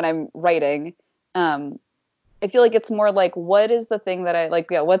brain when I'm writing. I feel like it's more like, what is the thing that I like?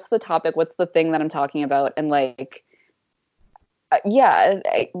 Yeah, what's the topic? What's the thing that I'm talking about? And like,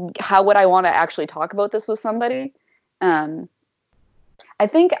 how would I want to actually talk about this with somebody? I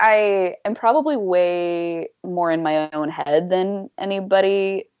think I am probably way more in my own head than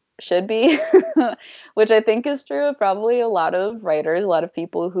anybody should be, which I think is true of probably a lot of writers, a lot of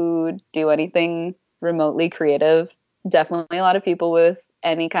people who do anything remotely creative, definitely a lot of people with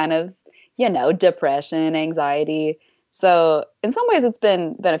any kind of, depression, anxiety. So in some ways it's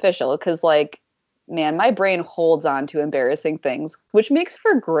been beneficial because, like, man, my brain holds on to embarrassing things, which makes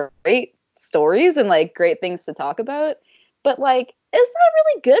for great stories and like great things to talk about. But like, is that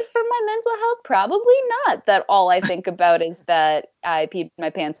really good for my mental health? Probably not. That all I think about is that I peed my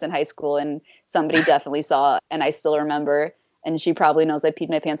pants in high school and somebody definitely saw and I still remember. And she probably knows I peed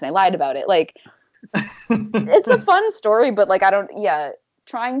my pants and I lied about it. Like, it's a fun story, but like, I'm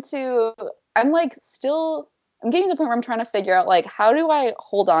like still, I'm getting to the point where I'm trying to figure out like, how do I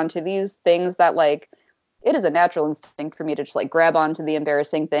hold on to these things that like, it is a natural instinct for me to just like grab onto the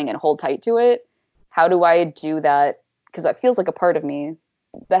embarrassing thing and hold tight to it. How do I do that? Because that feels like a part of me.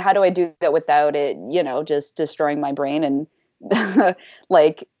 But how do I do that without it, just destroying my brain and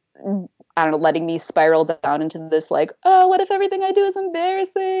like, I don't know, letting me spiral down into this like, oh, what if everything I do is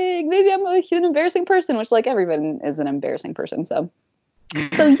embarrassing? Maybe I'm an embarrassing person, which like everyone is an embarrassing person. So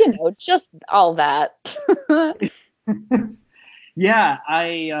just all that. Yeah,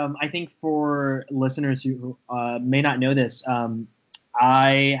 I think for listeners who may not know this,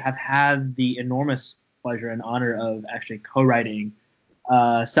 I have had the enormous pleasure and honor of actually co-writing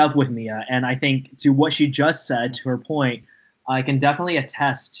stuff with Mia, and I think to what she just said, to her point, I can definitely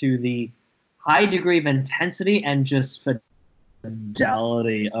attest to the high degree of intensity and just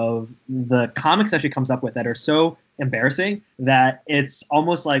fidelity of the comics that she comes up with that are so embarrassing that it's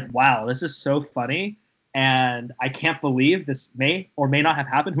almost like, wow, this is so funny. And I can't believe this may or may not have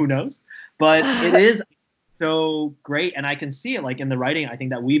happened. Who knows? But it is so great. And I can see it like in the writing, I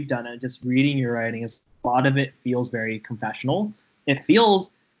think that we've done it. Just reading your writing, is a lot of it feels very confessional. It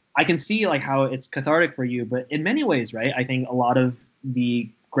feels, I can see like how it's cathartic for you, but in many ways, right? I think a lot of the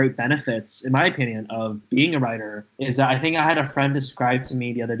great benefits, in my opinion, of being a writer is that I think I had a friend describe to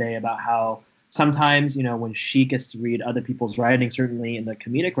me the other day about how sometimes, when she gets to read other people's writing, certainly in the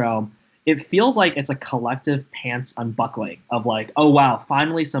comedic realm, it feels like it's a collective pants unbuckling of like, oh, wow,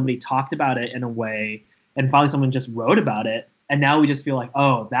 finally somebody talked about it in a way and finally someone just wrote about it. And now we just feel like,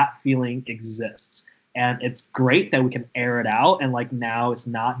 oh, that feeling exists. And it's great that we can air it out. And like now it's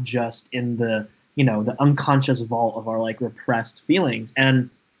not just in the, the unconscious vault of our like repressed feelings. And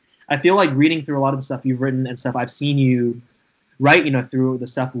I feel like reading through a lot of the stuff you've written and stuff I've seen you write, through the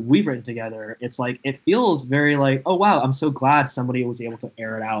stuff we've written together, it's like, it feels very like, oh, wow, I'm so glad somebody was able to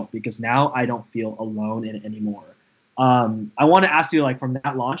air it out because now I don't feel alone in it anymore. I want to ask you, like, from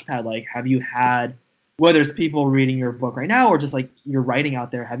that launchpad, like, have you had, whether it's people reading your book right now or just like you're writing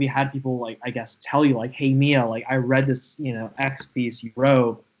out there, have you had people like, I guess, tell you like, hey, Mia, like I read this, X piece you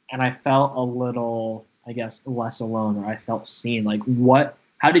wrote and I felt a little, I guess, less alone, or I felt seen. Like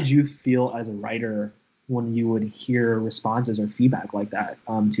how did you feel as a writer when you would hear responses or feedback like that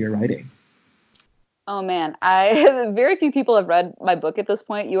to your writing? Oh man, very few people have read my book at this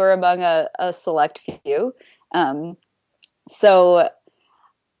point. You are among a select few. So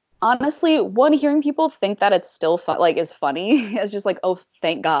honestly, hearing people think that it's still is funny. It's just like, oh,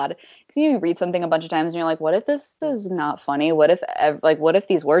 thank God. Because you read something a bunch of times and you're like, what if this is not funny? What if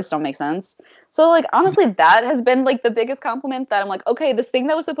these words don't make sense? So like, honestly, that has been like the biggest compliment that I'm like, okay, this thing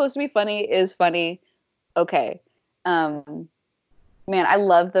that was supposed to be funny is funny. Okay. Man, I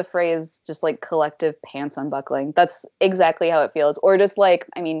love the phrase just like collective pants unbuckling. That's exactly how it feels. Or just like,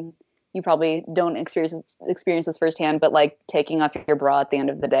 I mean, you probably don't experience this firsthand, but like taking off your bra at the end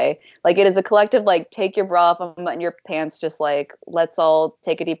of the day. Like it is a collective, like take your bra off, unbutton your pants, just like let's all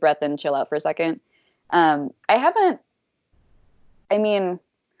take a deep breath and chill out for a second. I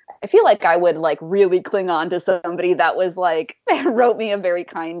feel like I would like really cling on to somebody that was like wrote me a very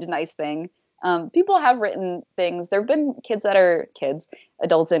kind, nice thing. People have written things. There have been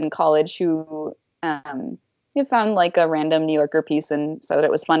adults in college who found like a random New Yorker piece and said that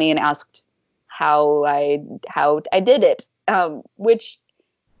it was funny and asked how I did it. Which,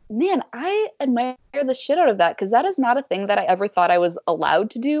 man, I admire the shit out of that because that is not a thing that I ever thought I was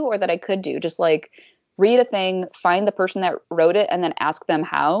allowed to do or that I could do. Just like read a thing, find the person that wrote it, and then ask them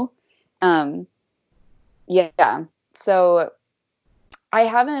how. Yeah. So I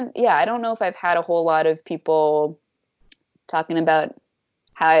don't know if I've had a whole lot of people talking about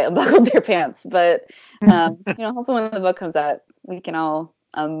how I unbuckled their pants, but hopefully when the book comes out, we can all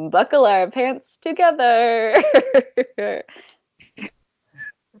unbuckle our pants together.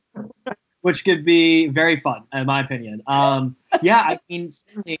 Which could be very fun, in my opinion. Yeah, I mean,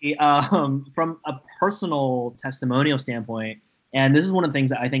 certainly from a personal testimonial standpoint, and this is one of the things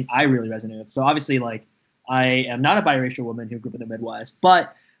that I think I really resonate with. So obviously, like, I am not a biracial woman who grew up in the Midwest,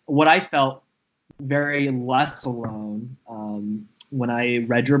 but what I felt very less alone when I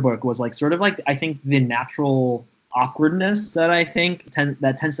read your book was like sort of like, I think the natural awkwardness that I think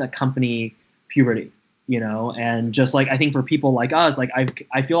tends to accompany puberty. and just like I think for people like us, like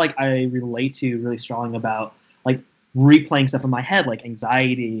I feel like I relate to really strong about like replaying stuff in my head, like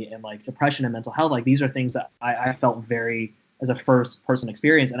anxiety and like depression and mental health. Like these are things that I felt very as a first person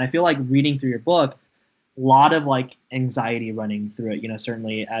experience, and I feel like reading through your book, a lot of like anxiety running through it,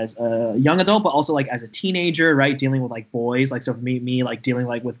 certainly as a young adult, but also like as a teenager, right, dealing with like boys, like so for me like dealing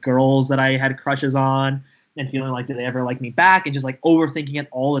like with girls that I had crushes on and feeling like did they ever like me back, and just like overthinking it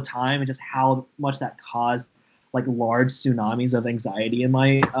all the time, and just how much that caused like large tsunamis of anxiety in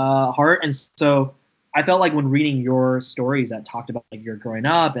my heart. And so I felt like when reading your stories that talked about like your growing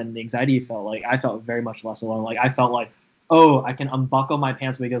up and the anxiety you felt, like I felt very much less alone. Like I felt like, oh, I can unbuckle my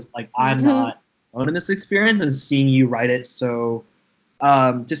pants because like I'm not alone in this experience. And seeing you write it so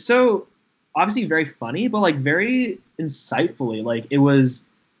just so obviously very funny, but like very insightfully, like it was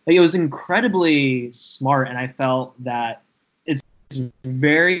incredibly smart. And I felt that it's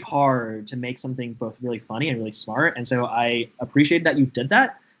very hard to make something both really funny and really smart. And so I appreciate that you did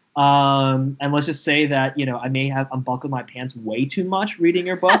that. And let's just say that, I may have unbuckled my pants way too much reading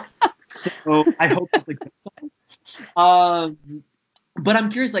your book. So I hope it's a good sign. But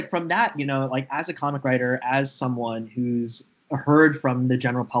I'm curious, like from that, like as a comic writer, as someone who's heard from the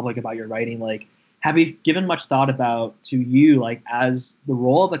general public about your writing, like have you given much thought about to you, like as the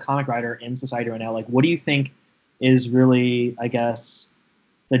role of a comic writer in society right now, like what do you think is really, I guess,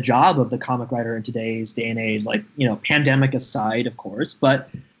 the job of the comic writer in today's day and age, like, pandemic aside, of course, but,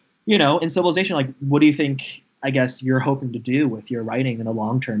 in civilization, like what do you think, I guess, you're hoping to do with your writing in the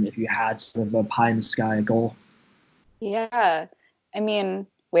long term if you had sort of a pie in the sky goal? Yeah. I mean,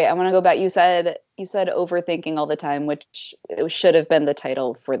 wait, I want to go back. You said overthinking all the time, which it should have been the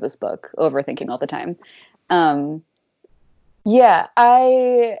title for this book, Overthinking All the Time. Yeah,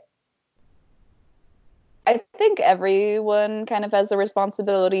 I think everyone kind of has the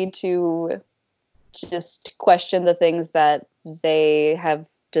responsibility to just question the things that they have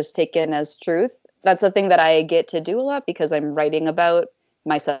just taken as truth. That's a thing that I get to do a lot because I'm writing about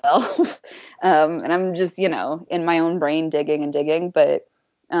myself. And I'm just, in my own brain digging. But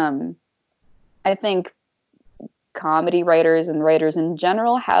I think comedy writers and writers in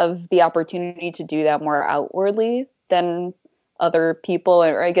general have the opportunity to do that more outwardly than other people,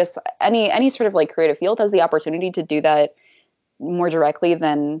 or I guess any sort of like creative field has the opportunity to do that more directly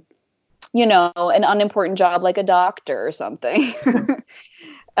than, an unimportant job like a doctor or something.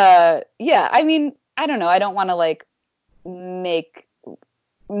 Yeah, I mean, I don't know. I don't want to like make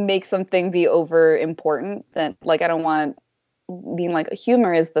something be over important. That like I don't want being like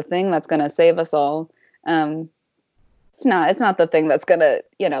humor is the thing that's going to save us all. It's not the thing that's going to,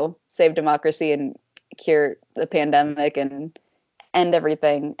 save democracy and cure the pandemic and end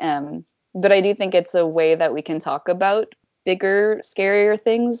everything. But I do think it's a way that we can talk about bigger, scarier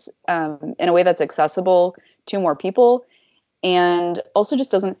things in a way that's accessible to more people, and also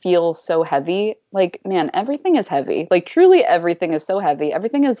just doesn't feel so heavy. Like, man, everything is heavy. Like, truly everything is so heavy.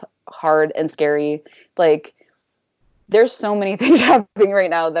 Everything is hard and scary. Like, there's so many things happening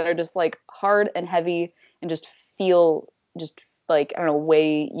right now that are just like hard and heavy and just feel just like, I don't know,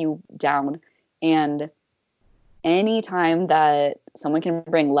 weigh you down. And anytime that someone can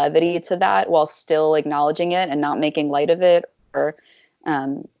bring levity to that while still acknowledging it and not making light of it, or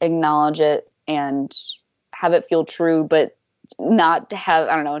acknowledge it and have it feel true, but not have,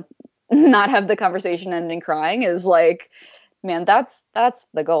 I don't know, not have the conversation ending crying, is like, man, that's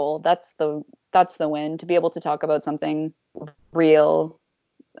the goal. That's the win, to be able to talk about something real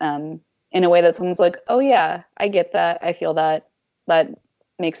in a way that someone's like, oh yeah, I get that. I feel that. That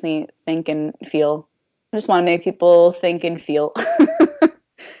makes me think and feel. I just want to make people think and feel.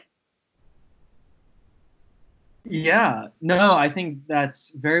 Yeah, no, I think that's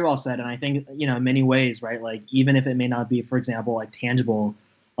very well said. And I think, in many ways, right, like even if it may not be, for example, like tangible,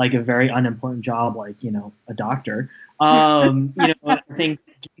 like a very unimportant job, like, a doctor, I think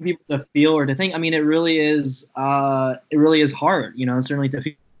giving people to feel or to think, I mean, it really is hard, certainly to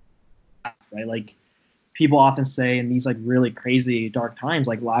feel, right? Like people often say in these like really crazy dark times,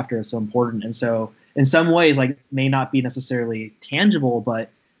 like laughter is so important. And so in some ways, like may not be necessarily tangible, but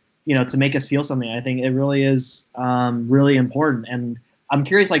to make us feel something, I think it really is really important. And I'm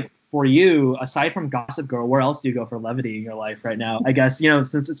curious, like for you, aside from Gossip Girl, where else do you go for levity in your life right now? I guess,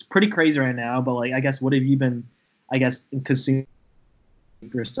 since it's pretty crazy right now, but like, I guess, what have you been, I guess, consuming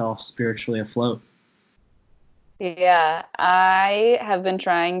yourself spiritually afloat? Yeah, I have been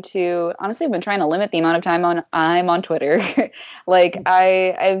trying to, honestly, I've been trying to limit the amount of time I'm on Twitter. Like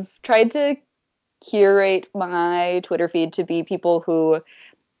I've tried to curate my Twitter feed to be people who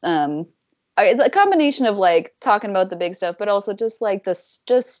a combination of like talking about the big stuff, but also just like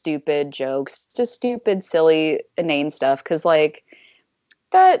just stupid jokes, just stupid, silly, inane stuff. Because like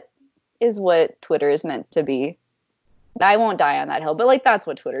that is what Twitter is meant to be. I won't die on that hill, but like that's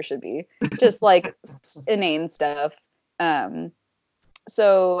what Twitter should be. Just like inane stuff.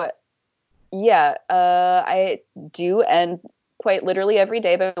 So yeah, I do end quite literally every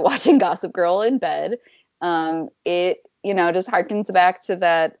day by watching Gossip Girl in bed. It just harkens back to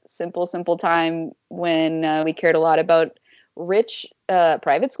that simple time when we cared a lot about rich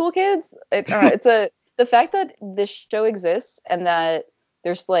private school kids. The fact that this show exists and that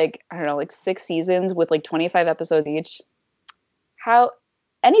there's like, I don't know, like 6 seasons with like 25 episodes each. How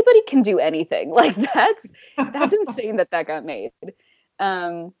anybody can do anything. Like that's insane that got made.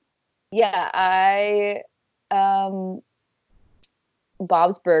 Yeah,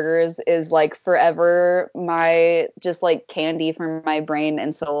 Bob's Burgers is like forever my just like candy for my brain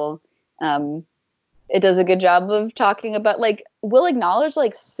and soul. It does a good job of talking about like we'll acknowledge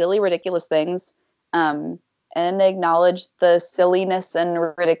like silly, ridiculous things, and acknowledge the silliness and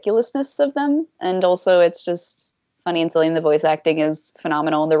ridiculousness of them. And also, it's just funny and silly, and the voice acting is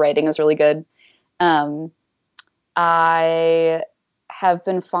phenomenal, and the writing is really good. I have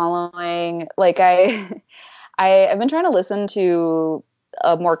been following like I've been trying to listen to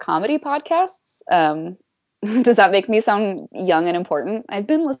more comedy podcasts. Does that make me sound young and important? I've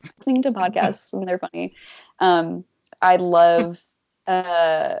been listening to podcasts and they're funny. I love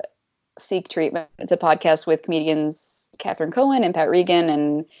Seek Treatment. It's a podcast with comedians Catherine Cohen and Pat Regan,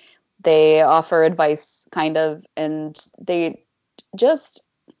 and they offer advice kind of, and they just,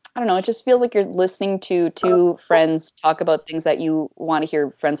 I don't know, it just feels like you're listening to two friends talk about things that you want to hear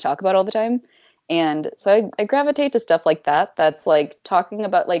friends talk about all the time. And so I gravitate to stuff like that. That's like talking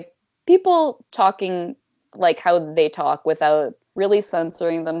about like people talking like how they talk without really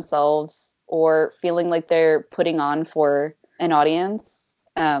censoring themselves or feeling like they're putting on for an audience.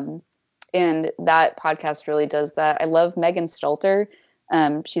 And that podcast really does that. I love Megan Stalter.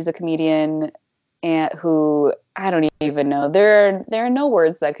 She's a comedian who I don't even know. There are no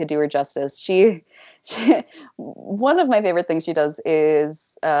words that could do her justice. She one of my favorite things she does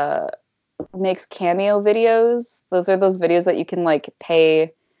is makes cameo videos. Those are those videos that you can like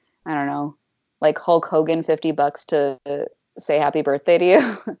pay, I don't know, like Hulk Hogan $50 to say happy birthday to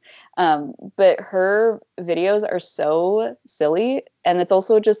you. But her videos are so silly, and it's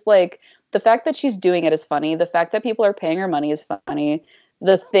also just like the fact that she's doing it is funny. The fact that people are paying her money is funny.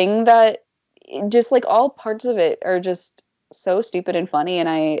 The thing that just like all parts of it are just so stupid and funny, and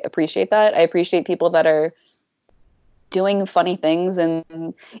I appreciate that. I appreciate people that are doing funny things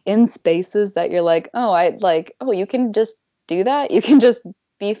and in spaces that you're like, oh, you can just do that. You can just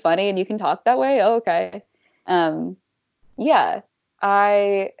be funny and you can talk that way. Oh, okay. Yeah.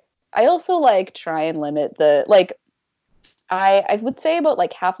 I also like try and limit the, like, I would say about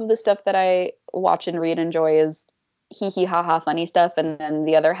like half of the stuff that I watch and read and enjoy is hee hee ha ha funny stuff. And then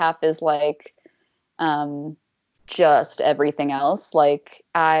the other half is like, just everything else. Like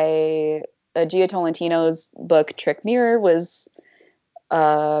Gia Tolentino's book Trick Mirror was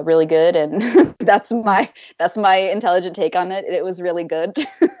really good, and that's my intelligent take on it. It was really good.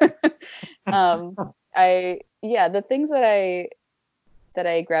 The things that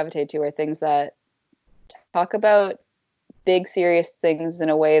I gravitate to are things that talk about big serious things in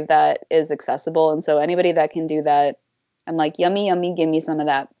a way that is accessible, and so anybody that can do that, I'm like, yummy, give me some of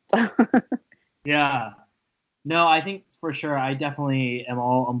that. Yeah. No, I think for sure I definitely am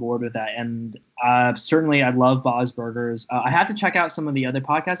all on board with that. And certainly I love Bob's Burgers. I have to check out some of the other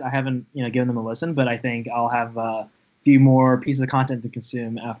podcasts. I haven't given them a listen, but I think I'll have a few more pieces of content to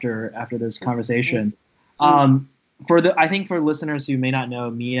consume after this conversation. I think for listeners who may not know,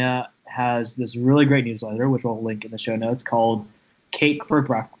 Mia has this really great newsletter, which we'll link in the show notes, called Cake for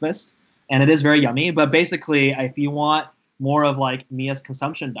Breakfast. And it is very yummy. But basically, if you want more of like Mia's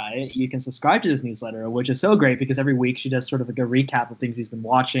consumption diet, you can subscribe to this newsletter, which is so great because every week she does sort of like a recap of things she's been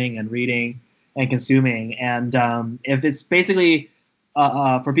watching and reading and consuming. And if it's basically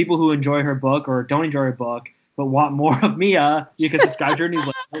for people who enjoy her book or don't enjoy her book but want more of Mia, you can subscribe to her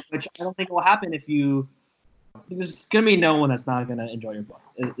newsletter, which I don't think will happen if you. There's gonna be no one that's not gonna enjoy your book.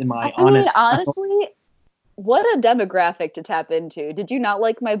 In my honest. I mean, honestly, what a demographic to tap into. Did you not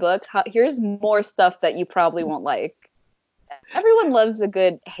like my book? Here's more stuff that you probably won't like. Everyone loves a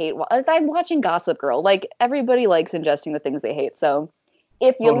good hate. I'm watching Gossip Girl. Like, everybody likes ingesting the things they hate. So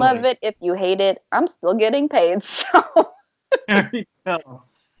if you love it, if you hate it, I'm still getting paid. So there you go.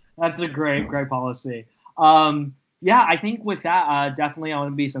 That's a great policy. Yeah, I think with that, definitely I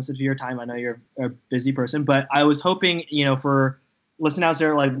want to be sensitive to your time. I know you're a busy person, but I was hoping, for listen out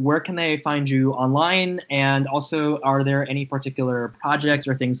there, like where can they find you online? And also, are there any particular projects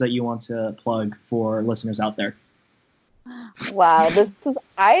or things that you want to plug for listeners out there? Wow,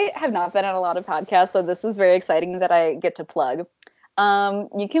 I have not been on a lot of podcasts, so this is very exciting that I get to plug.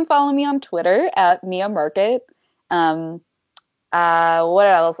 You can follow me on Twitter at Mia Market. What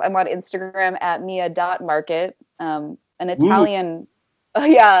else? I'm on Instagram at Mia.market. An Italian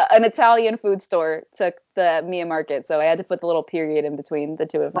an Italian food store took the Mia Market, so I had to put the little period in between the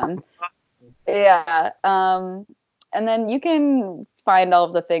two of them. Yeah. And then you can find all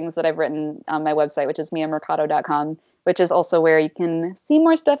of the things that I've written on my website, which is miamercado.com, which is also where you can see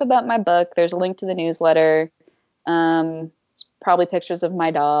more stuff about my book. There's a link to the newsletter. Probably pictures of my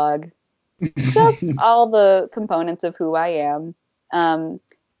dog. Just all the components of who I am. And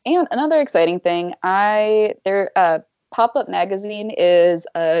another exciting thing, Pop-Up Magazine is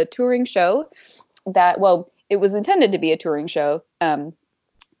a touring show that, well, it was intended to be a touring show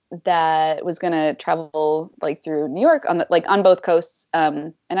that was going to travel like through New York on both coasts.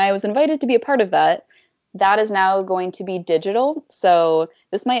 And I was invited to be a part of that. That is now going to be digital. So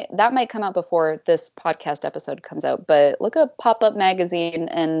that might come out before this podcast episode comes out, but look up Pop-Up Magazine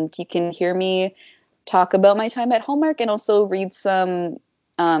and you can hear me talk about my time at Hallmark and also read some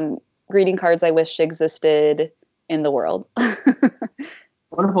greeting cards I wish existed in the world.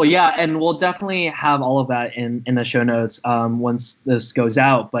 Wonderful. Yeah. And we'll definitely have all of that in the show notes once this goes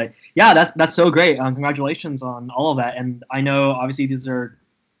out. But yeah, that's so great. Congratulations on all of that. And I know obviously these are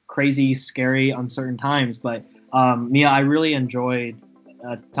crazy, scary, uncertain times, but Mia, I really enjoyed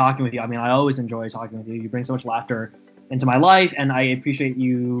talking with you. I mean, I always enjoy talking with you. You bring so much laughter into my life, and I appreciate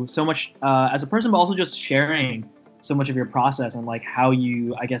you so much as a person, but also just sharing so much of your process and like how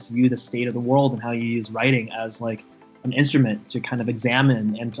you, I guess, view the state of the world and how you use writing as like an instrument to kind of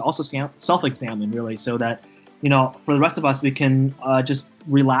examine and to also self-examine, really, so that, you know, for the rest of us, we can just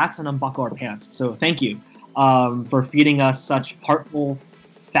relax and unbuckle our pants. So thank you for feeding us such heartful,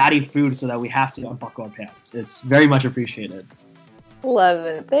 fatty food so that we have to unbuckle our pants. It's very much appreciated. Love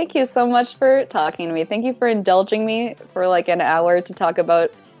it. Thank you so much for talking to me. Thank you for indulging me for like an hour to talk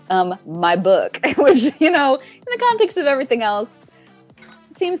about my book, which, you know, in the context of everything else,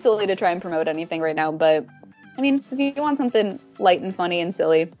 it seems silly to try and promote anything right now. But I mean, if you want something light and funny and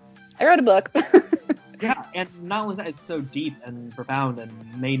silly, I wrote a book. Yeah, and not only that, it's so deep and profound and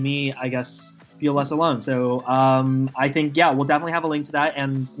made me, I guess, feel less alone. So I think, yeah, we'll definitely have a link to that.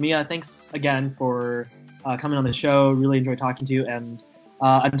 And Mia, thanks again for coming on the show. Really enjoyed talking to you. And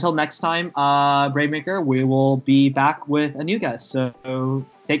until next time, Bravemaker, we will be back with a new guest. So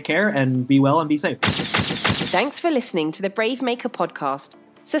take care and be well and be safe. Thanks for listening to the Bravemaker podcast.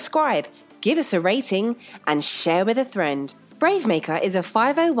 Subscribe, give us a rating, and share with a friend. Bravemaker is a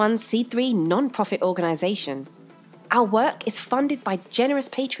 501c3 non-profit organization. Our work is funded by generous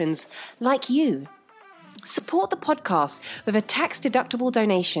patrons like you. Support the podcast with a tax-deductible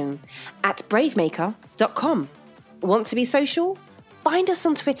donation at bravemaker.com. Want to be social? Find us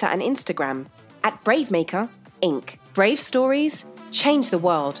on Twitter and Instagram at Bravemaker Inc. Brave stories change the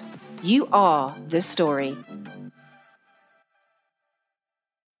world. You are the story.